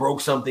 you broke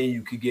something,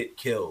 you could get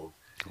killed.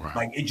 Right.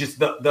 Like, it just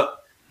the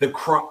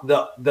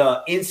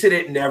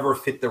incident never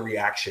fit the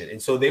reaction, and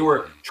so they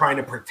were trying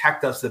to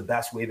protect us the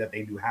best way that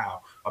they knew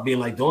how, by being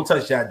like, don't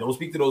touch that, don't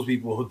speak to those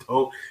people,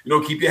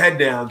 don't keep your head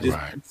down, just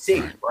be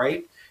safe,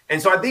 right?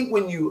 And so I think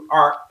when you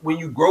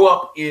grow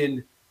up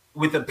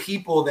with a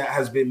people that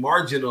has been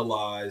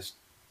marginalized,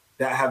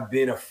 that have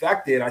been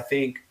affected, I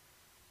think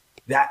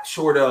that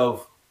sort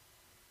of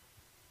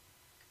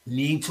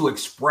need to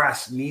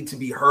express, need to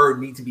be heard,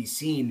 need to be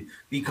seen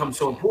becomes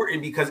so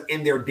important, because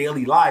in their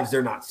daily lives,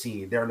 they're not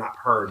seen, they're not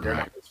heard, they're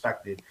not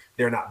respected,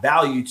 they're not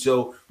valued.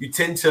 So you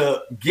tend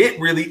to get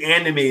really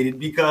animated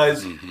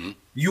because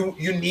you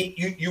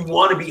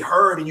want to be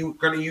heard, and you're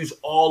going to use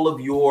all of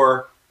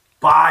your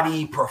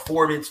body,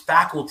 performance,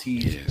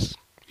 faculties,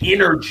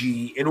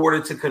 energy in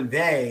order to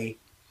convey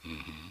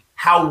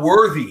how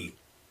worthy,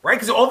 right?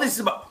 Because all this is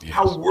about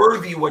how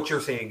worthy what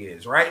you're saying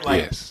is, right?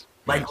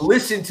 Like,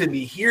 listen to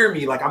me, hear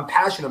me. Like, I'm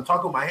passionate. I'm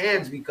talking with my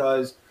hands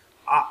because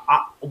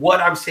what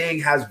I'm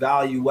saying has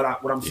value. What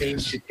I'm saying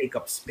should take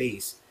up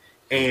space.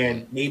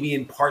 And maybe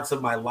in parts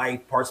of my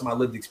life, parts of my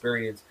lived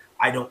experience,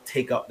 I don't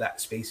take up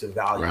that space of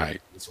value.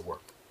 Right. It's a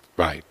work.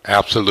 Right.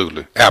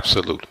 Absolutely. And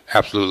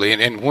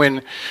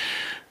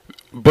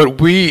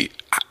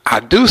I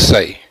do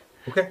say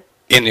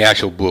in the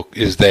actual book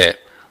is that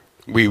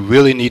we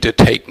really need to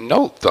take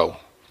note, though,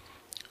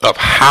 of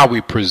how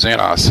we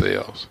present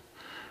ourselves,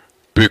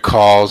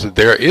 because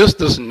there is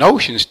this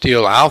notion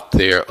still out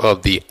there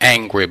of the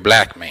angry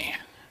black man.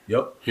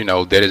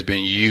 That has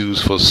been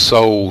used for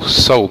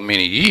so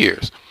many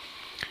years.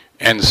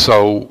 And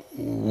so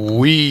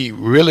we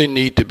really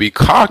need to be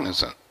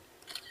cognizant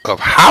of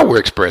how we're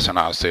expressing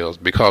ourselves,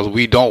 because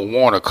we don't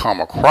want to come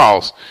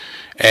across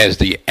as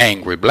the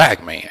angry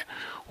black man.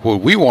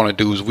 What we want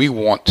to do is we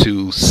want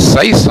to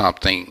say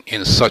something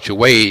in such a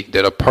way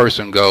that a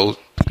person goes,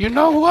 you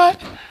know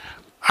what?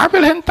 I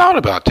really hadn't thought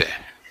about that.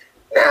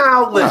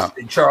 Now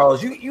listen,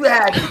 Charles, you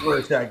had me for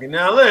a second.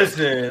 Now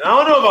listen, I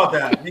don't know about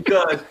that,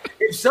 because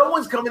if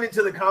someone's coming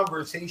into the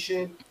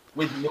conversation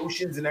with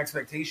notions and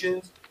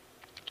expectations,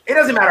 it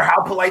doesn't matter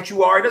how polite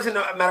you are. It doesn't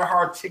matter how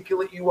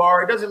articulate you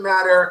are. It doesn't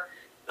matter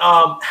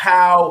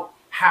how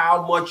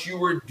much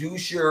you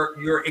reduce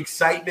your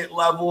excitement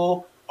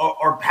level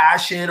or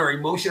passion or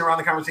emotion around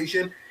the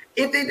conversation.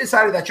 If they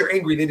decided that you're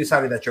angry, they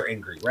decided that you're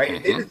angry, right?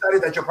 If they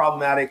decided that you're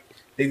problematic,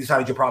 they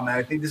decided you're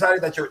problematic. They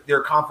decided that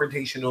they're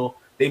confrontational,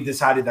 they've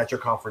decided that you're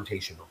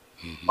confrontational.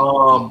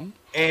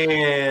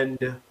 And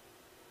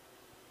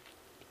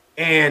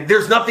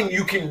there's nothing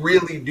you can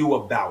really do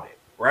about it,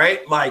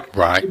 right? Like,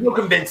 it's no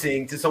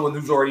convincing to someone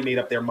who's already made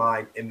up their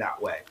mind in that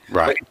way.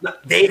 Right.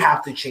 They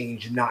have to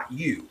change, not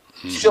you.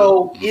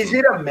 So is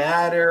it a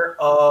matter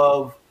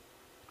of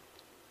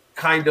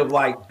kind of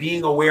like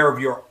being aware of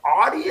your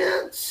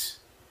audience,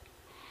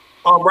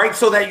 right?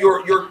 So that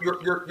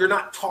you're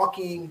not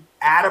talking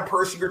at a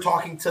person, you're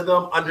talking to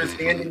them,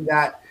 understanding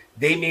that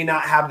they may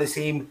not have the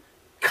same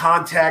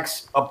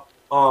context of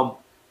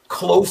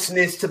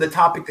closeness to the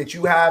topic that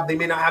you have. They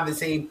may not have the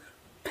same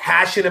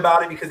passion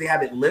about it because they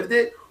haven't lived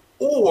it.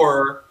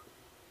 Or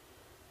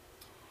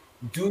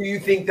do you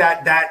think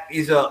that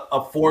is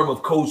a form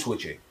of code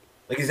switching?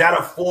 Like, is that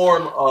a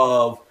form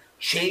of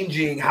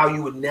changing how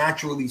you would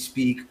naturally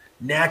speak,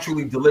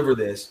 naturally deliver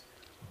this,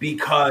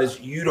 because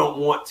you don't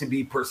want to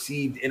be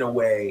perceived in a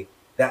way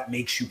that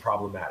makes you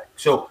problematic?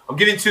 So I'm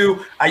getting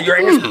to your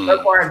answer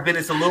so far has been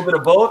it's a little bit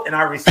of both, and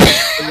I received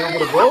a little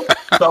bit of both.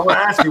 So I'm going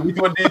to ask you, which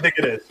one do you think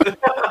it is?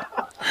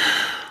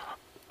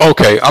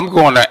 Okay, I'm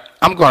going to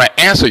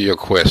answer your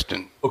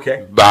question.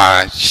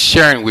 By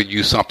sharing with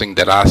you something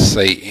that I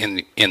say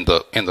in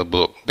the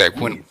book, that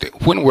when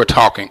we're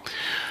talking,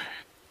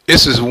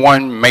 this is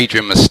one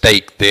major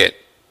mistake that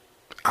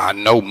I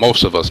know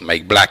most of us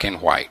make, black and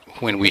white,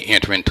 when we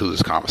enter into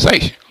this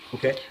conversation.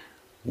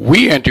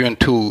 We enter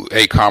into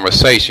a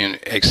conversation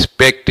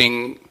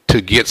expecting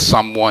to get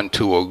someone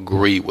to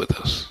agree with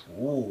us.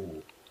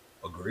 Ooh,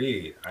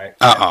 agreed.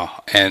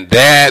 And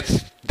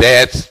that's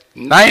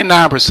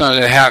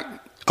 99%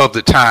 of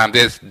the time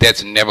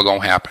that's never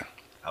gonna happen.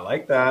 I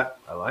like that.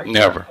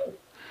 Never.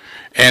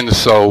 And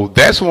so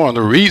that's one of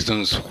the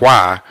reasons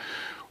why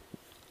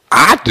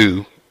I'm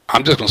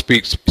just gonna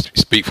speak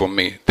for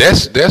me.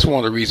 That's one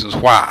of the reasons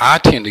why I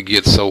tend to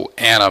get so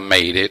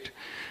animated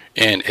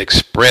and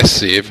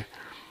expressive,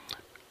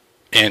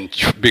 and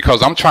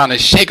because I'm trying to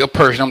shake a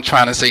person. I'm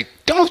trying to say,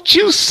 "Don't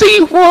you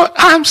see what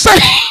I'm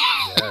saying?"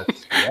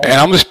 Yes. And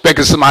I'm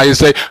expecting somebody to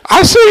say,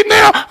 "I see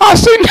now. I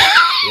see now."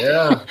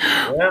 Yeah.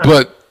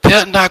 But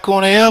they're not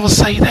going to ever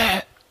say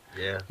that.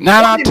 Yeah.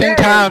 9 out of 10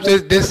 times,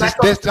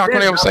 that's not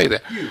going to ever say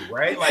that. You,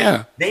 right?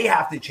 Like, they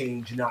have to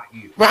change, not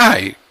you.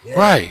 Right,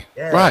 right.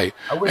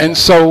 And that.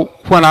 so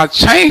when I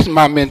changed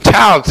my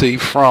mentality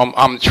from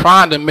I'm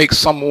trying to make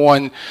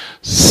someone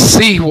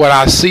see what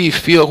I see,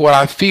 feel what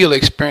I feel,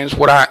 experience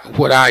what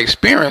I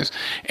experience,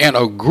 and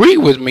agree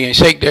with me and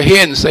shake their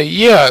head and say,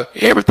 yeah,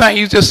 everything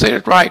you just said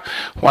is right.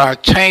 When I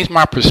changed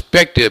my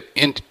perspective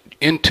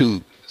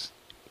into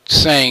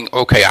saying,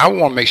 okay, I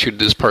want to make sure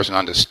this person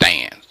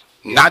understands.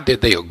 Not that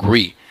they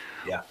agree,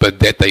 but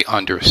that they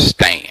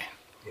understand.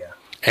 Yeah.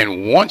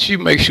 And once you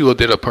make sure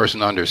that a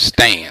person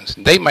understands,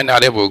 they might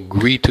not ever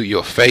agree to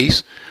your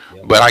face,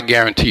 but I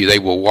guarantee you they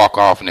will walk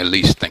off and at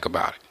least think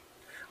about it.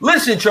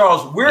 Listen,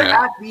 Charles, we're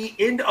at the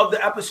end of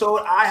the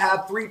episode. I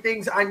have 3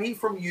 things I need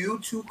from you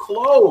to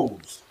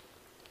close.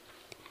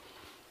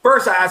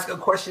 First, I ask a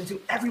question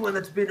to everyone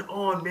that's been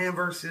on Man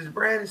vs.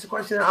 Brand. It's a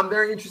question I'm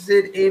very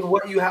interested in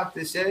what you have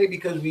to say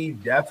because we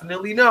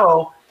definitely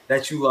know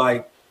that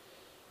you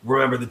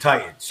Remember the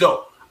Titans.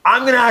 So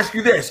I'm going to ask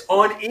you this.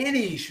 On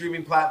any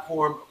streaming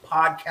platform,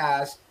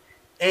 podcast,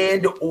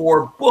 and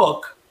or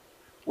book,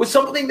 was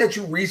something that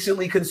you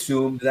recently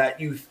consumed that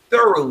you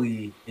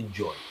thoroughly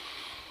enjoyed?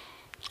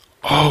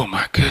 Oh,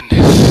 my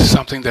goodness.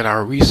 Something that I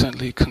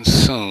recently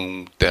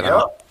consumed that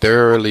I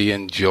thoroughly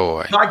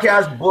enjoy.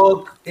 Podcast,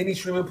 book, any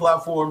streaming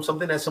platform,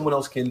 something that someone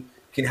else can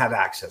have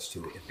access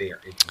to if they are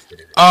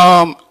interested in it.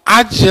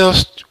 I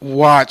just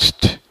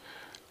watched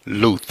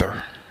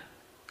Luther.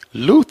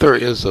 Luther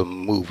is a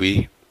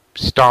movie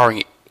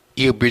starring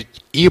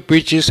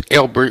Bridges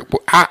Elbert.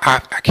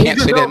 I can't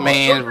say that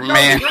man.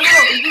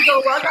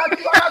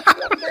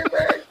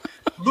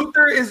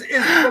 Luther is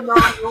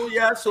phenomenal.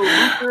 Yeah, so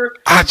Luther.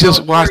 I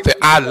just watched it.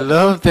 I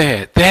love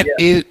that.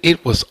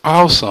 It was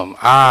awesome.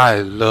 I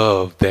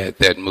love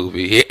that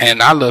movie,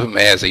 and I love him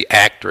as an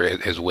actor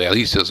as well.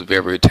 He's just a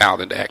very, very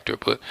talented actor.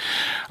 But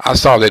I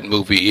saw that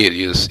movie. It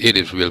is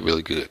really,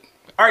 really good.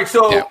 All right,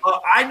 so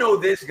I know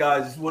this,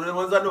 guys. It's one of the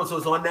ones I know. So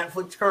it's on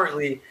Netflix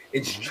currently.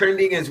 It's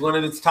trending as one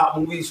of its top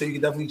movies, so you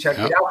can definitely check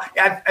it out.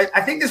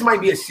 I think this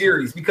might be a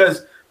series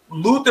because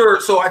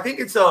Luther. So I think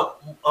it's a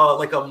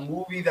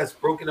movie that's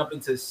broken up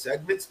into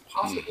segments,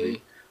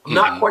 possibly. I'm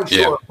not quite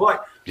sure,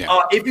 but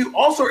if you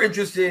also are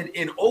interested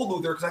in old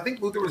Luther, because I think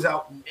Luther was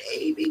out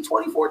maybe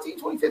 2014,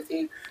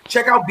 2015.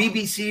 Check out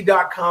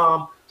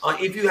BBC.com.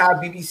 If you have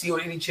BBC on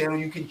any channel,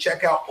 you can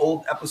check out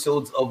old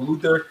episodes of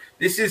Luther.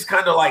 This is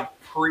kind of like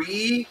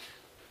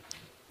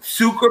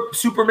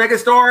super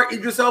megastar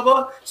Idris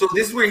Elba. So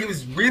this is where he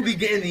was really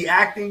getting the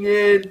acting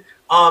in.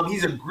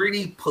 He's a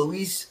gritty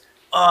police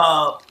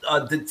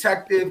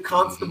detective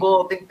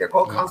constable. I think they're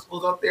called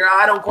constables out there.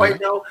 I don't quite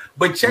know,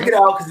 but check it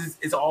out because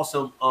it's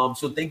awesome.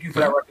 So thank you for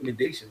that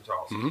recommendation,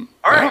 Charles.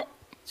 All right,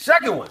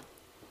 second one.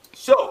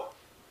 So,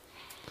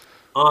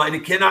 and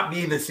it cannot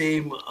be the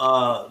same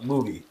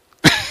movie.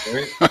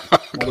 Right?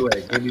 By the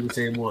way, it can't be the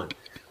same one.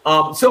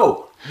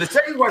 So the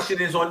second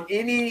question is on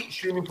any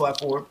streaming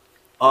platform,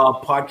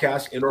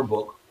 podcast and or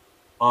book,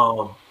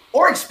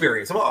 or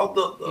experience.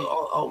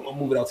 I'll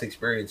move it out to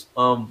experience.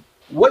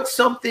 What's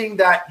something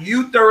that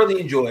you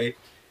thoroughly enjoy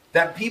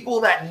that people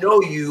that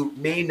know you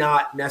may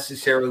not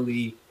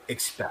necessarily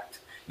expect?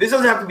 This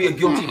doesn't have to be a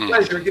guilty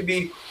pleasure. It could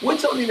be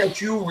what's something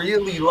that you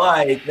really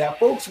like that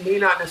folks may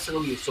not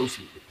necessarily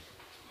associate with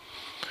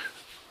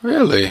you.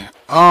 Really?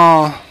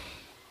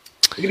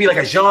 It could be like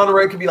a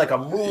genre. It could be like a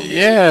movie.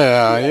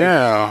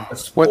 Yeah.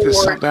 What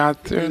is something I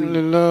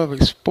really love?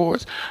 Is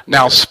sports.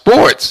 Now,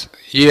 sports.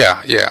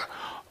 Yeah.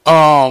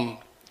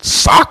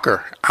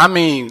 Soccer. I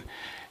mean,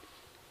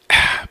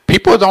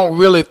 people don't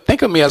really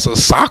think of me as a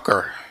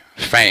soccer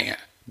fan,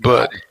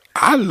 but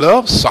I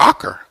love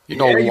soccer.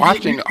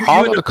 Watching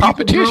all of the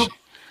competition,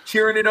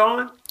 cheering it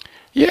on.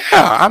 Yeah,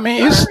 I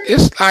mean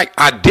it's like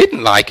I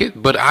didn't like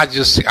it, but I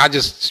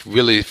just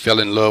really fell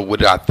in love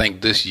with it. I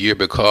think this year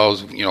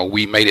because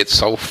we made it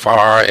so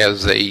far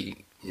as a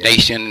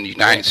nation,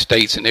 United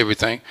States, and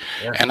everything,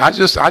 and I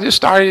just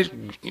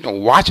started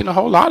watching a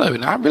whole lot of it,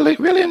 and I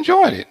really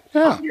enjoyed it.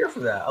 Yeah, I'm here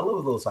for that. I love a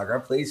little soccer. I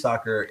played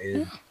soccer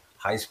in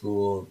high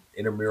school,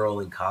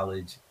 intramural in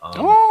college.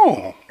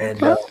 I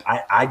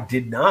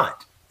did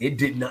not. It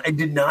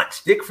did not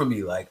stick for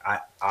me. Like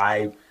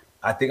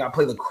I think I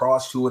played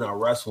lacrosse too, and I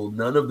wrestled.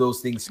 None of those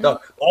things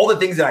stuck. All the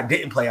things that I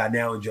didn't play, I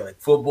now enjoy. Like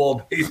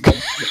football, baseball.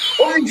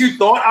 All things you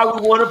thought I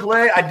would want to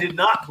play, I did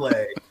not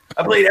play.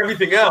 I played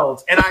everything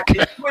else, and I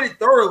enjoyed it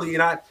thoroughly.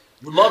 And I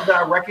loved that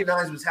I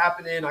recognized what's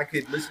happening. I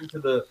could listen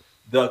to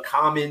the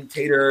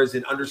commentators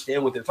and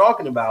understand what they're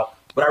talking about.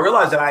 But I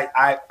realized that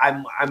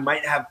I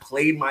might have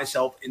played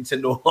myself into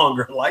no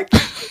longer liking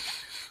it.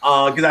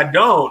 Because I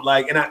don't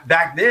like, and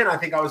back then I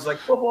think I was like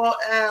football,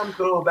 I'm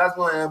cool,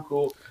 basketball, I'm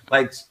cool,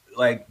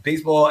 like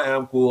baseball,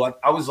 I'm cool.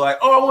 I was like,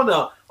 I want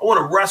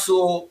to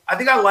wrestle. I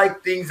think I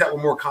like things that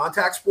were more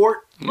contact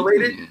sport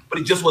related, but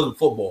it just wasn't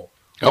football.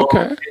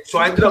 Okay. So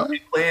I ended up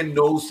playing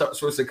those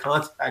sorts of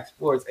contact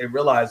sports and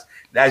realized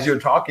that as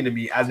you're talking to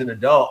me as an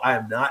adult, I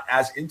am not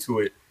as into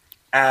it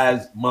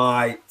as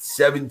my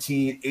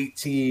 17,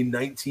 18,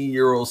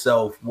 19-year-old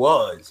self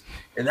was.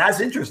 And that's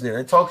interesting.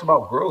 It talks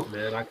about growth,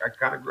 man. I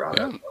kind of grew out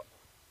of that stuff.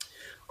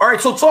 All right,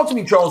 so talk to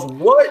me, Charles.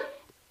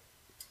 What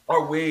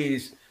are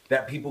ways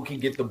that people can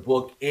get the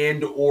book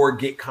and or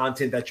get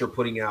content that you're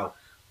putting out?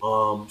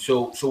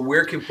 So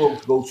where can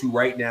folks go to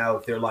right now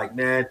if they're like,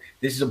 man,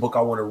 this is a book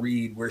I want to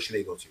read? Where should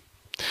they go to?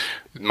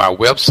 My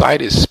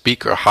website is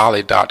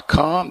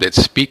speakerholley.com.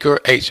 That's speaker,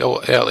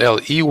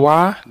 HOLLEY.com.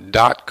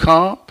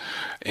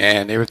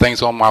 And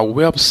everything's on my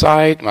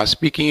website, my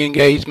speaking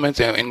engagements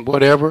and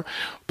whatever.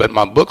 But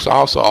my books are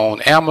also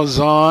on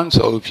Amazon.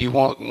 So if you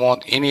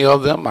want any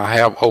of them, I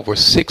have over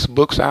 6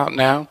 books out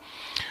now.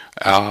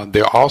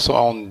 They're also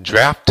on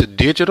Draft to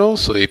Digital.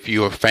 So if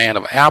you're a fan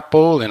of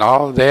Apple and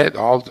all of that,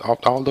 all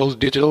those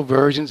digital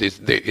versions,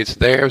 it's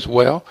there as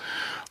well.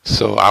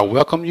 So I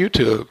welcome you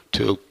to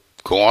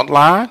go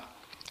online,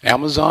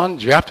 Amazon,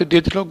 Draft to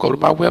Digital, go to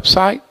my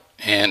website,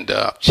 and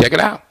check it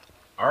out.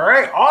 All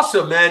right.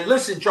 Awesome, man.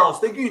 Listen, Charles,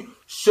 thank you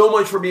so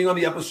much for being on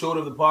the episode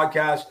of the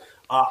podcast.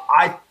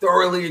 I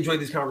thoroughly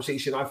enjoyed this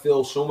conversation. I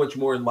feel so much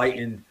more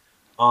enlightened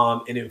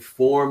and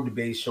informed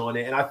based on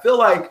it. And I feel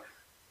like,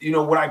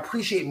 what I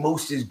appreciate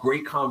most is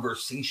great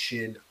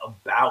conversation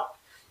about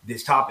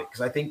this topic,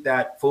 because I think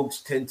that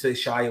folks tend to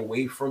shy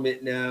away from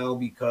it now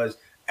because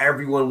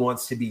everyone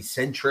wants to be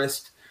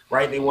centrist,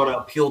 right? They want to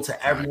appeal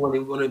to everyone. They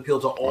want to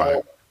appeal to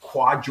all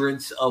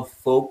quadrants of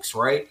folks,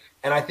 right?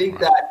 And I think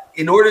that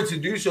in order to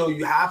do so,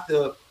 you have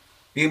to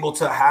be able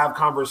to have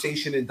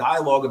conversation and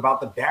dialogue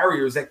about the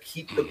barriers that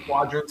keep the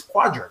quadrants,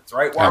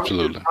 right? Why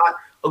Absolutely. are we not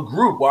a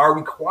group? Why are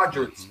we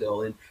quadrants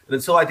still? And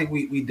until I think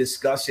we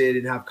discuss it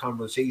and have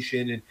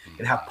conversation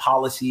and have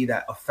policy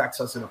that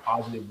affects us in a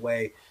positive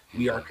way,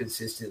 we are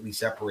consistently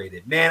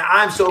separated. Man,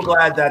 I'm so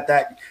glad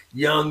that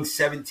young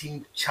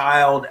 17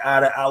 child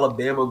out of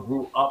Alabama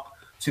grew up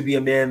to be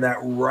a man that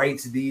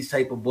writes these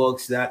type of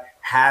books, that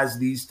has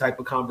these type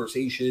of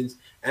conversations,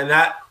 and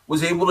that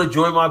was able to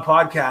join my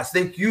podcast.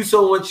 Thank you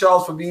so much,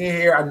 Charles, for being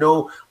here. I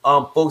know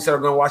folks that are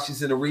going to watch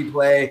this in the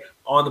replay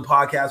on the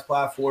podcast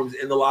platforms,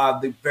 in the live,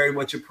 they very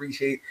much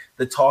appreciate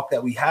the talk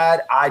that we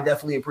had. I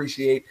definitely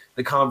appreciate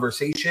the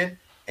conversation.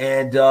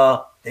 And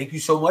thank you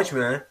so much,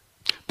 man.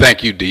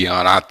 Thank you,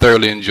 Dion. I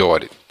thoroughly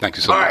enjoyed it. Thank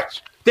you so much.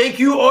 Right. Thank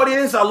you,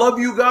 audience. I love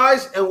you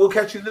guys, and we'll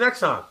catch you the next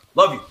time.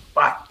 Love you.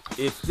 Bye.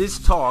 If this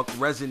talk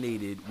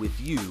resonated with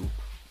you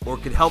or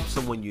could help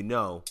someone you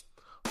know,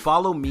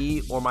 follow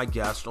me or my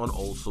guest on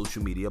all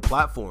social media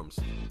platforms.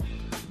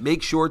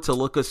 Make sure to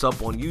look us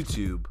up on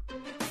YouTube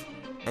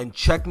and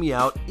check me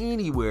out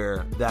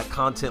anywhere that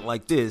content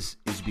like this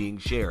is being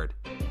shared.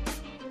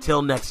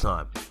 Till next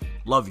time,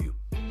 love you.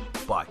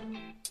 Bye.